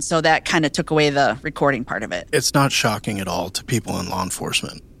recording, and so that kind of took away the recording part of it. It's not shocking at all to people in law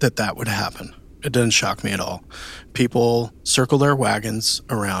enforcement that would happen. It doesn't shock me at all. People circle their wagons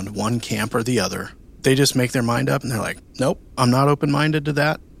around one camp or the other. They just make their mind up, and they're like, nope, I'm not open-minded to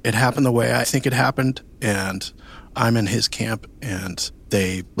that. It happened the way I think it happened, and I'm in his camp, and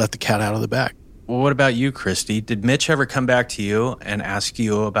they let the cat out of the bag. Well, what about you, Christy? Did Mitch ever come back to you and ask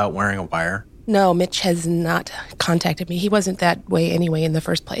you about wearing a wire? No, Mitch has not contacted me. He wasn't that way anyway in the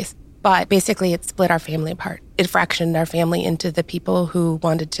first place. But basically, it split our family apart. It fractioned our family into the people who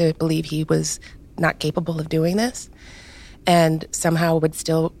wanted to believe he was not capable of doing this and somehow would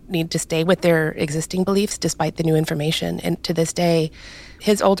still need to stay with their existing beliefs despite the new information. And to this day,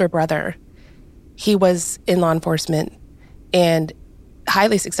 his older brother, he was in law enforcement and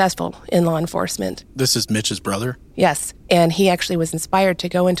highly successful in law enforcement. This is Mitch's brother? Yes. And he actually was inspired to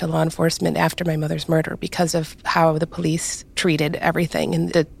go into law enforcement after my mother's murder because of how the police treated everything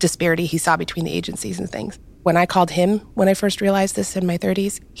and the disparity he saw between the agencies and things. When I called him, when I first realized this in my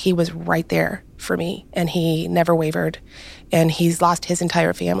 30s, he was right there for me, and he never wavered. And he's lost his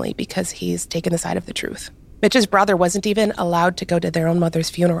entire family because he's taken the side of the truth. Mitch's brother wasn't even allowed to go to their own mother's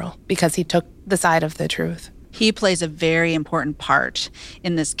funeral because he took the side of the truth. He plays a very important part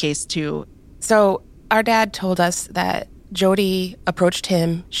in this case, too. So our dad told us that Jody approached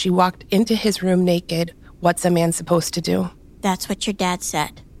him. She walked into his room naked. What's a man supposed to do? That's what your dad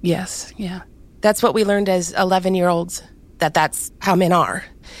said. Yes, yeah. That's what we learned as 11-year-olds, that's how men are.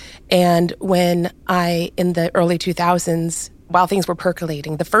 And when in the early 2000s, while things were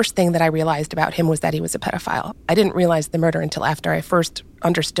percolating, the first thing that I realized about him was that he was a pedophile. I didn't realize the murder until after I first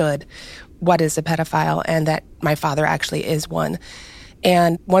understood what is a pedophile and that my father actually is one.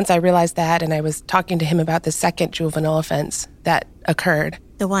 And once I realized that, and I was talking to him about the second juvenile offense that occurred.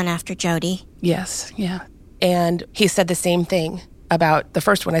 The one after Jody? Yes, yeah. And he said the same thing. about the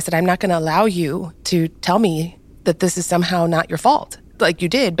first one. I said, I'm not going to allow you to tell me that this is somehow not your fault, like you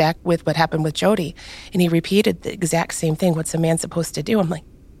did back with what happened with Jodi. And he repeated the exact same thing. What's a man supposed to do? I'm like,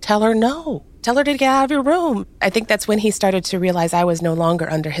 tell her no. Tell her to get out of your room. I think that's when he started to realize I was no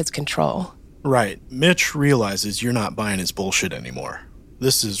longer under his control. Right. Mitch realizes you're not buying his bullshit anymore.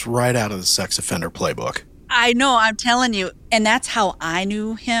 This is right out of the sex offender playbook. I know, I'm telling you. And that's how I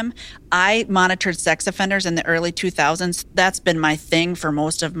knew him. I monitored sex offenders in the early 2000s. That's been my thing for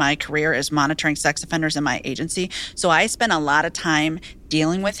most of my career, is monitoring sex offenders in my agency. So I spent a lot of time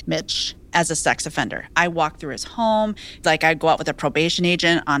dealing with Mitch as a sex offender. I walked through his home. Like, I'd go out with a probation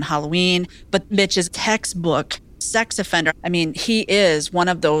agent on Halloween. But Mitch is textbook sex offender. I mean, he is one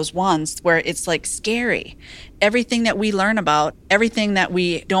of those ones where it's like scary. Everything that we learn about, everything that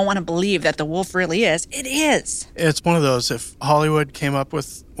we don't want to believe that the wolf really is, it is. It's one of those, if Hollywood came up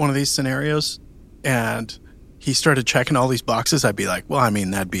with one of these scenarios and he started checking all these boxes, I'd be like, well, I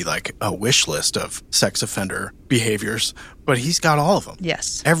mean, that'd be like a wish list of sex offender behaviors. But he's got all of them.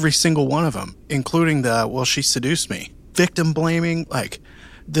 Yes. Every single one of them, including the, well, she seduced me. Victim blaming, like,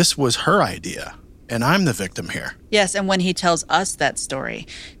 this was her idea. And I'm the victim here. Yes, and when he tells us that story,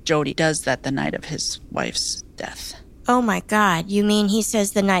 Jodi does that the night of his wife's death. Oh my God, you mean he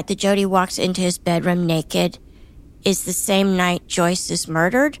says the night that Jodi walks into his bedroom naked is the same night Joyce is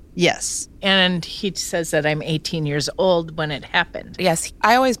murdered? Yes. And he says that I'm 18 years old when it happened. Yes,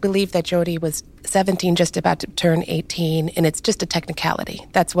 I always believed that Jodi was 17, just about to turn 18, and it's just a technicality.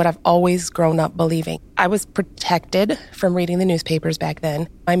 That's what I've always grown up believing. I was protected from reading the newspapers back then.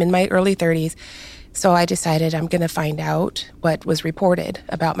 I'm in my early 30s. So I decided I'm going to find out what was reported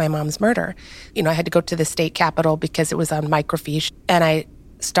about my mom's murder. You know, I had to go to the state capitol because it was on microfiche. And I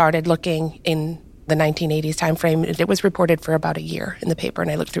started looking in the 1980s timeframe. It was reported for about a year in the paper.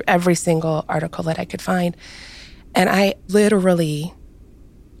 And I looked through every single article that I could find. And I literally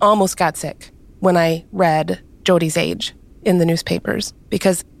almost got sick when I read Jodi's age in the newspapers,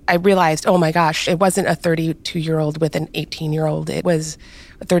 because I realized, oh my gosh, it wasn't a 32-year-old with an 18-year-old. It was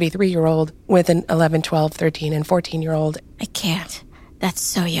a 33-year-old with an 11, 12, 13, and 14-year-old. I can't. That's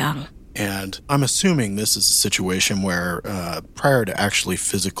so young. And I'm assuming this is a situation where prior to actually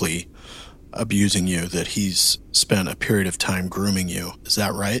physically abusing you, that he's spent a period of time grooming you. Is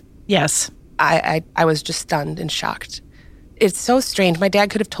that right? Yes. I was just stunned and shocked. It's so strange. My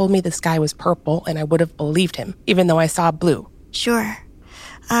dad could have told me the sky was purple and I would have believed him, even though I saw blue. Sure.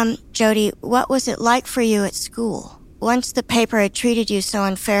 Jodi, what was it like for you at school? Once the paper had treated you so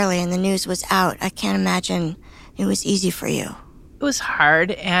unfairly and the news was out, I can't imagine it was easy for you. It was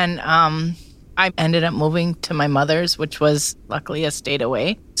hard, and I ended up moving to my mother's, which was luckily a state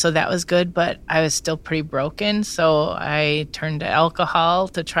away. So that was good, but I was still pretty broken, so I turned to alcohol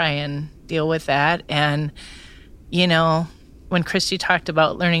to try and deal with that. And, you know, when Christy talked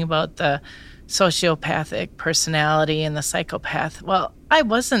about learning about the sociopathic personality and the psychopath, well, I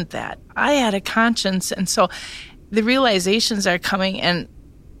wasn't that. I had a conscience, and so the realizations are coming, and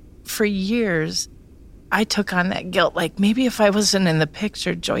for years, I took on that guilt. Like, maybe if I wasn't in the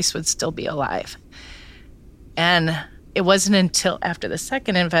picture, Joyce would still be alive. And it wasn't until after the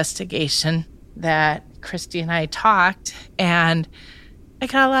second investigation that Christy and I talked, and I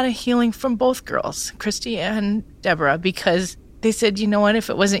got a lot of healing from both girls, Christy and Deborah, because they said, you know what, if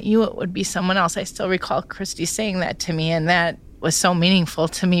it wasn't you, it would be someone else. I still recall Christy saying that to me, and that was so meaningful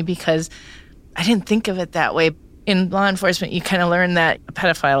to me because I didn't think of it that way. In law enforcement, you kind of learn that a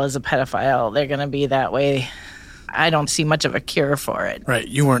pedophile is a pedophile. They're going to be that way. I don't see much of a cure for it. Right.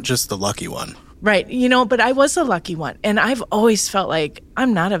 You weren't just the lucky one. Right. You know, but I was a lucky one. And I've always felt like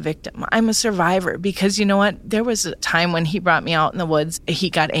I'm not a victim. I'm a survivor because, you know what? There was a time when he brought me out in the woods.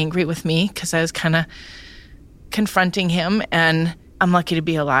 He got angry with me because I was kind of confronting him. And I'm lucky to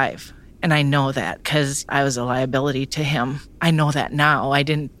be alive. And I know that because I was a liability to him. I know that now. I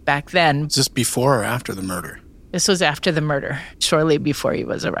didn't back then. Is this before or after the murder? This was after the murder, shortly before he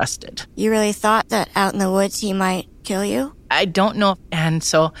was arrested. You really thought that out in the woods he might kill you? I don't know. And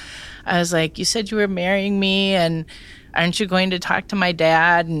so I was like, you said you were marrying me, and aren't you going to talk to my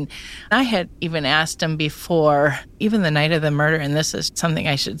dad? And I had even asked him before, even the night of the murder, and this is something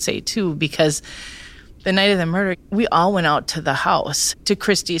I should say too, because the night of the murder, we all went out to the house, to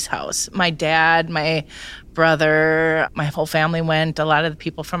Christy's house. My dad, my brother, my whole family went, a lot of the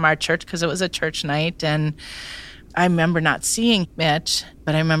people from our church, because it was a church night. And I remember not seeing Mitch,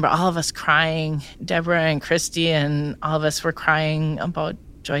 but I remember all of us crying, Deborah and Christy, and all of us were crying about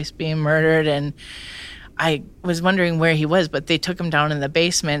Joyce being murdered. And I was wondering where he was, but they took him down in the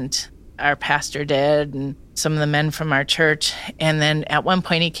basement. Our pastor did, and some of the men from our church. And then at one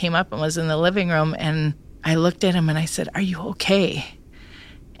point he came up and was in the living room, and I looked at him and I said, "Are you okay?"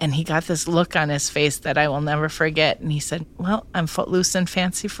 And he got this look on his face that I will never forget. And he said, "Well, I'm footloose and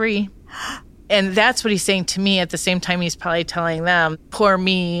fancy free." And that's what he's saying to me. At the same time, he's probably telling them, poor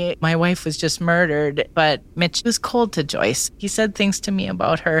me, my wife was just murdered. But Mitch was cold to Joyce. He said things to me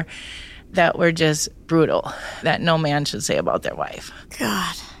about her that were just brutal, that no man should say about their wife.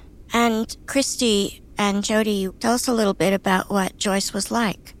 God. And Christy and Jody, tell us a little bit about what Joyce was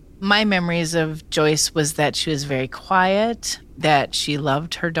like. My memories of Joyce was that she was very quiet, that she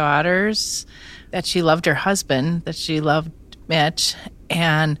loved her daughters, that she loved her husband, that she loved Mitch.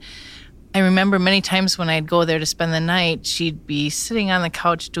 And I remember many times when I'd go there to spend the night, she'd be sitting on the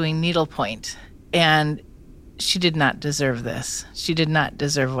couch doing needlepoint. And she did not deserve this. She did not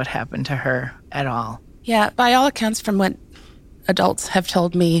deserve what happened to her at all. Yeah, by all accounts, from what adults have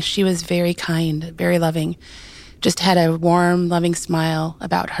told me, she was very kind, very loving, just had a warm, loving smile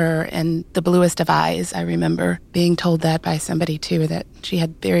about her and the bluest of eyes. I remember being told that by somebody, too, that she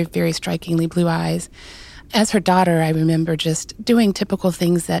had very, very strikingly blue eyes. As her daughter, I remember just doing typical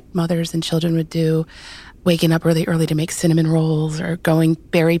things that mothers and children would do, waking up really early to make cinnamon rolls or going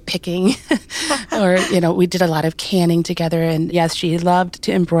berry picking. Or, we did a lot of canning together. And yes, she loved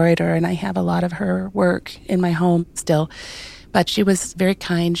to embroider, and I have a lot of her work in my home still. But she was very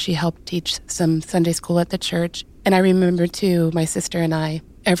kind. She helped teach some Sunday school at the church. And I remember, too, my sister and I,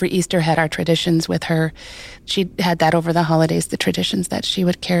 every Easter had our traditions with her. She had that over the holidays, the traditions that she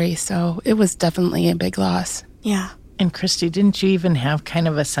would carry. So it was definitely a big loss. Yeah. And Christy, didn't you even have kind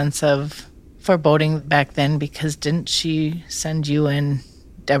of a sense of foreboding back then? Because didn't she send you and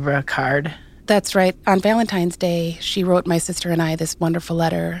Deborah a card? That's right. On Valentine's Day, she wrote my sister and I this wonderful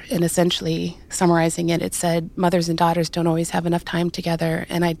letter, and essentially summarizing it, it said, "Mothers and daughters don't always have enough time together,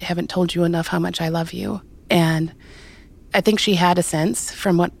 and I haven't told you enough how much I love you." And I think she had a sense,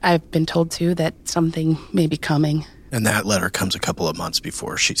 from what I've been told too, that something may be coming. And that letter comes a couple of months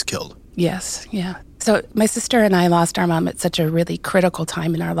before she's killed. Yes, yeah. So my sister and I lost our mom at such a really critical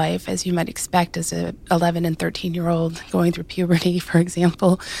time in our life, as you might expect as a 11 and 13-year-old going through puberty, for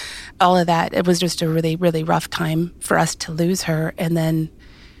example. All of that, it was just a really, really rough time for us to lose her. And then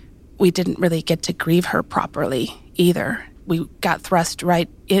we didn't really get to grieve her properly either. We got thrust right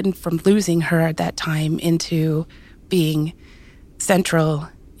in from losing her at that time into being central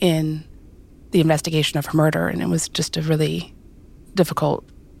in the investigation of her murder, and it was just a really difficult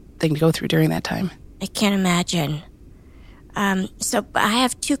thing to go through during that time. I can't imagine. So I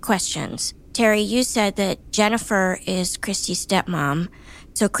have two questions. Terry, you said that Jennifer is Christy's stepmom.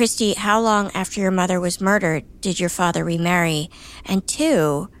 So Christy, how long after your mother was murdered did your father remarry? And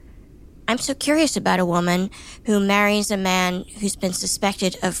two, I'm so curious about a woman who marries a man who's been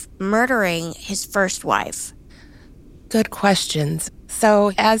suspected of murdering his first wife. Good questions.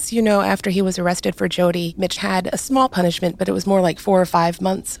 So, as you know, after he was arrested for Jody, Mitch had a small punishment, but it was more like 4 or 5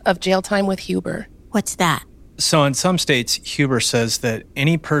 months of jail time with Huber. What's that? So in some states, Huber says that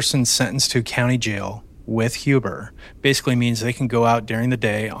any person sentenced to county jail with Huber basically means they can go out during the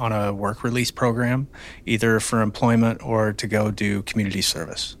day on a work release program, either for employment or to go do community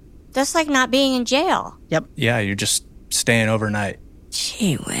service. That's like not being in jail. Yep. Yeah, you're just staying overnight.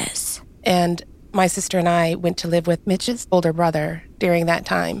 Gee whiz. And my sister and I went to live with Mitch's older brother during that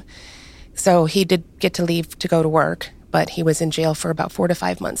time. So he did get to leave to go to work, but he was in jail for about 4 to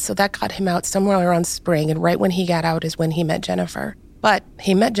 5 months. So that got him out somewhere around spring, and right when he got out is when he met Jennifer. But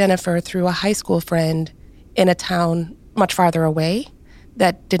he met Jennifer through a high school friend in a town much farther away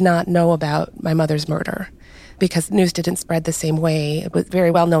that did not know about my mother's murder, because news didn't spread the same way. It was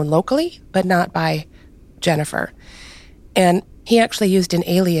very well known locally, but not by Jennifer. And he actually used an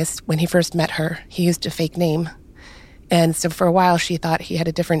alias when he first met her. He used a fake name. And so for a while, she thought he had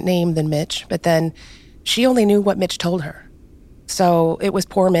a different name than Mitch, but then she only knew what Mitch told her. So it was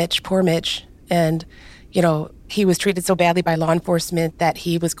poor Mitch. And, he was treated so badly by law enforcement that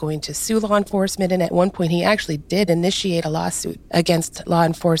he was going to sue law enforcement. And at one point, he actually did initiate a lawsuit against law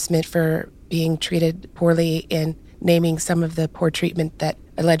enforcement for being treated poorly and naming some of the poor treatment that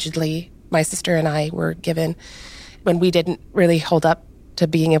allegedly my sister and I were given. When we didn't really hold up to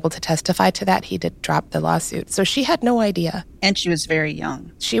being able to testify to that, he did drop the lawsuit. So she had no idea. And she was very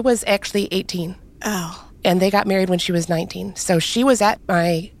young. She was actually 18. Oh. And they got married when she was 19. So she was at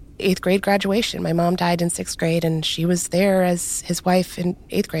my 8th grade graduation. My mom died in 6th grade, and she was there as his wife in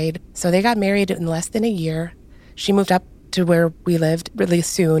 8th grade. So they got married in less than a year. She moved up to where we lived really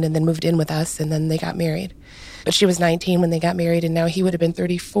soon and then moved in with us, and then they got married. But she was 19 when they got married, and now he would have been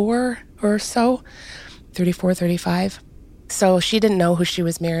 34 or so. 34, 35. So she didn't know who she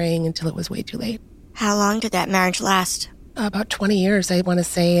was marrying until it was way too late. How long did that marriage last? About 20 years, I want to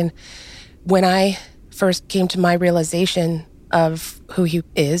say. And when I first came to my realization of who he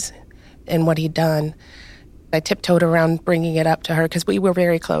is and what he'd done, I tiptoed around bringing it up to her because we were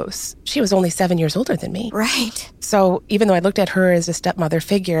very close. She was only 7 years older than me. Right. So even though I looked at her as a stepmother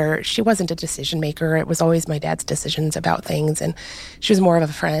figure, she wasn't a decision maker. It was always my dad's decisions about things, and she was more of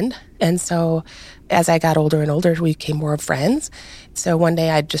a friend. And so as I got older and older, we became more of friends. So one day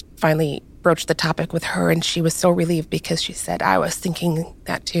I just finally broached the topic with her, and she was so relieved because she said, I was thinking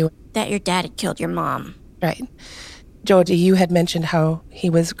that too. That your dad had killed your mom. Right. Jody, you had mentioned how he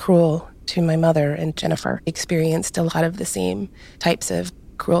was cruel to my mother, and Jennifer experienced a lot of the same types of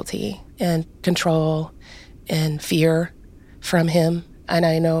cruelty and control and fear from him. And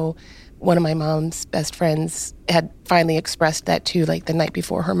I know one of my mom's best friends had finally expressed that too, like the night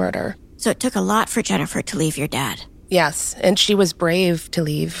before her murder. So it took a lot for Jennifer to leave your dad. Yes, and she was brave to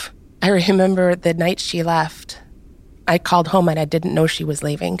leave. I remember the night she left, I called home and I didn't know she was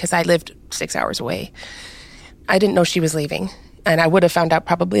leaving because I lived 6 hours away. I didn't know she was leaving. And I would have found out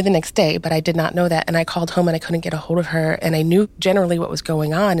probably the next day, but I did not know that. And I called home and I couldn't get a hold of her. And I knew generally what was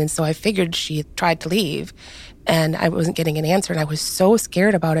going on. And so I figured she tried to leave. And I wasn't getting an answer. And I was so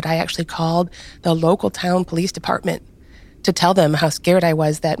scared about it. I actually called the local town police department to tell them how scared I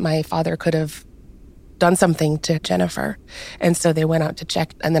was that my father could have done something to Jennifer. And so they went out to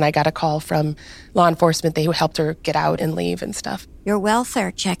check. And then I got a call from law enforcement. They helped her get out and leave and stuff. Your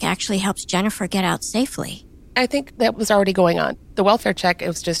welfare check actually helps Jennifer get out safely. I think that was already going on. The welfare check, it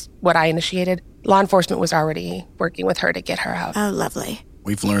was just what I initiated. Law enforcement was already working with her to get her out. Oh, lovely.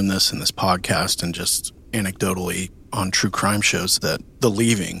 We've learned this in this podcast and just anecdotally on true crime shows that the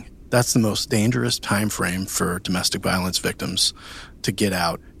leaving, that's the most dangerous time frame for domestic violence victims to get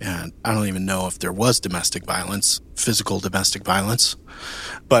out. And I don't even know if there was domestic violence, physical domestic violence,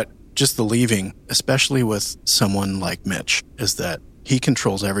 but just the leaving, especially with someone like Mitch, is that he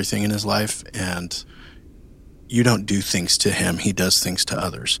controls everything in his life, and you don't do things to him. He does things to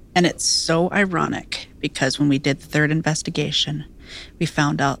others. And it's so ironic because when we did the third investigation, we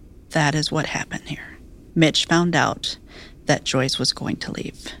found out that is what happened here. Mitch found out that Joyce was going to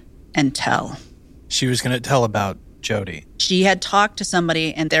leave and tell. She was going to tell about Jody. She had talked to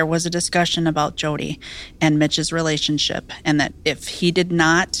somebody and there was a discussion about Jody and Mitch's relationship, and that if he did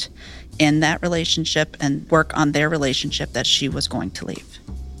not end that relationship and work on their relationship, that she was going to leave.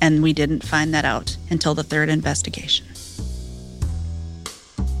 And we didn't find that out until the third investigation.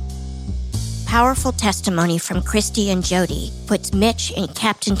 Powerful testimony from Christy and Jody puts Mitch in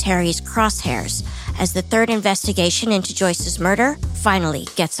Captain Terry's crosshairs as the third investigation into Joyce's murder finally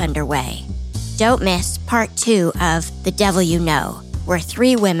gets underway. Don't miss part 2 of The Devil You Know, where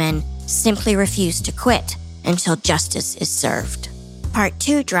 3 women simply refuse to quit until justice is served. Part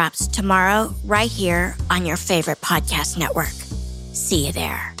 2 drops tomorrow right here on your favorite podcast network. See you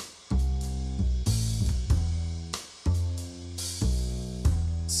there.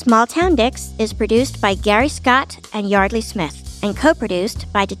 Small Town Dicks is produced by Gary Scott and Yardley Smith and co-produced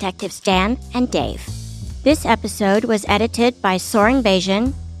by Detectives Dan and Dave. This episode was edited by Soren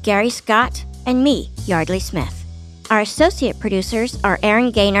Bajan, Gary Scott, and me, Yardley Smith. Our associate producers are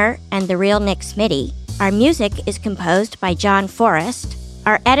Aaron Gaynor and The Real Nick Smitty. Our music is composed by John Forrest.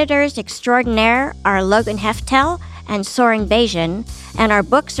 Our editors extraordinaire are Logan Heftel and Soren Bajan, and our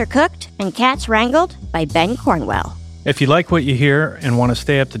books are cooked and cats wrangled by Ben Cornwell. If you like what you hear and want to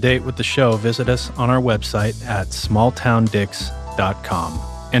stay up to date with the show, visit us on our website at smalltowndicks.com.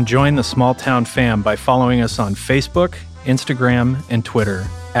 And join the Small Town fam by following us on Facebook, Instagram, and Twitter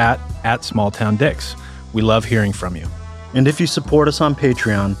at SmallTownDicks. We love hearing from you. And if you support us on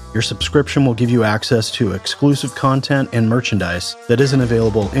Patreon, your subscription will give you access to exclusive content and merchandise that isn't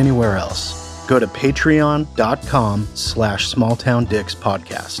available anywhere else. Go to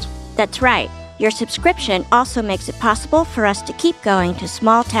patreon.com/smalltowndickspodcast. That's right. Your subscription also makes it possible for us to keep going to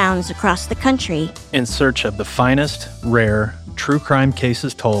small towns across the country in search of the finest, rare, true crime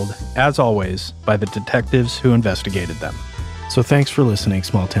cases told, as always, by the detectives who investigated them. So thanks for listening,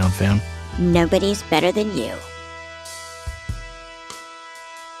 Small Town fam. Nobody's better than you.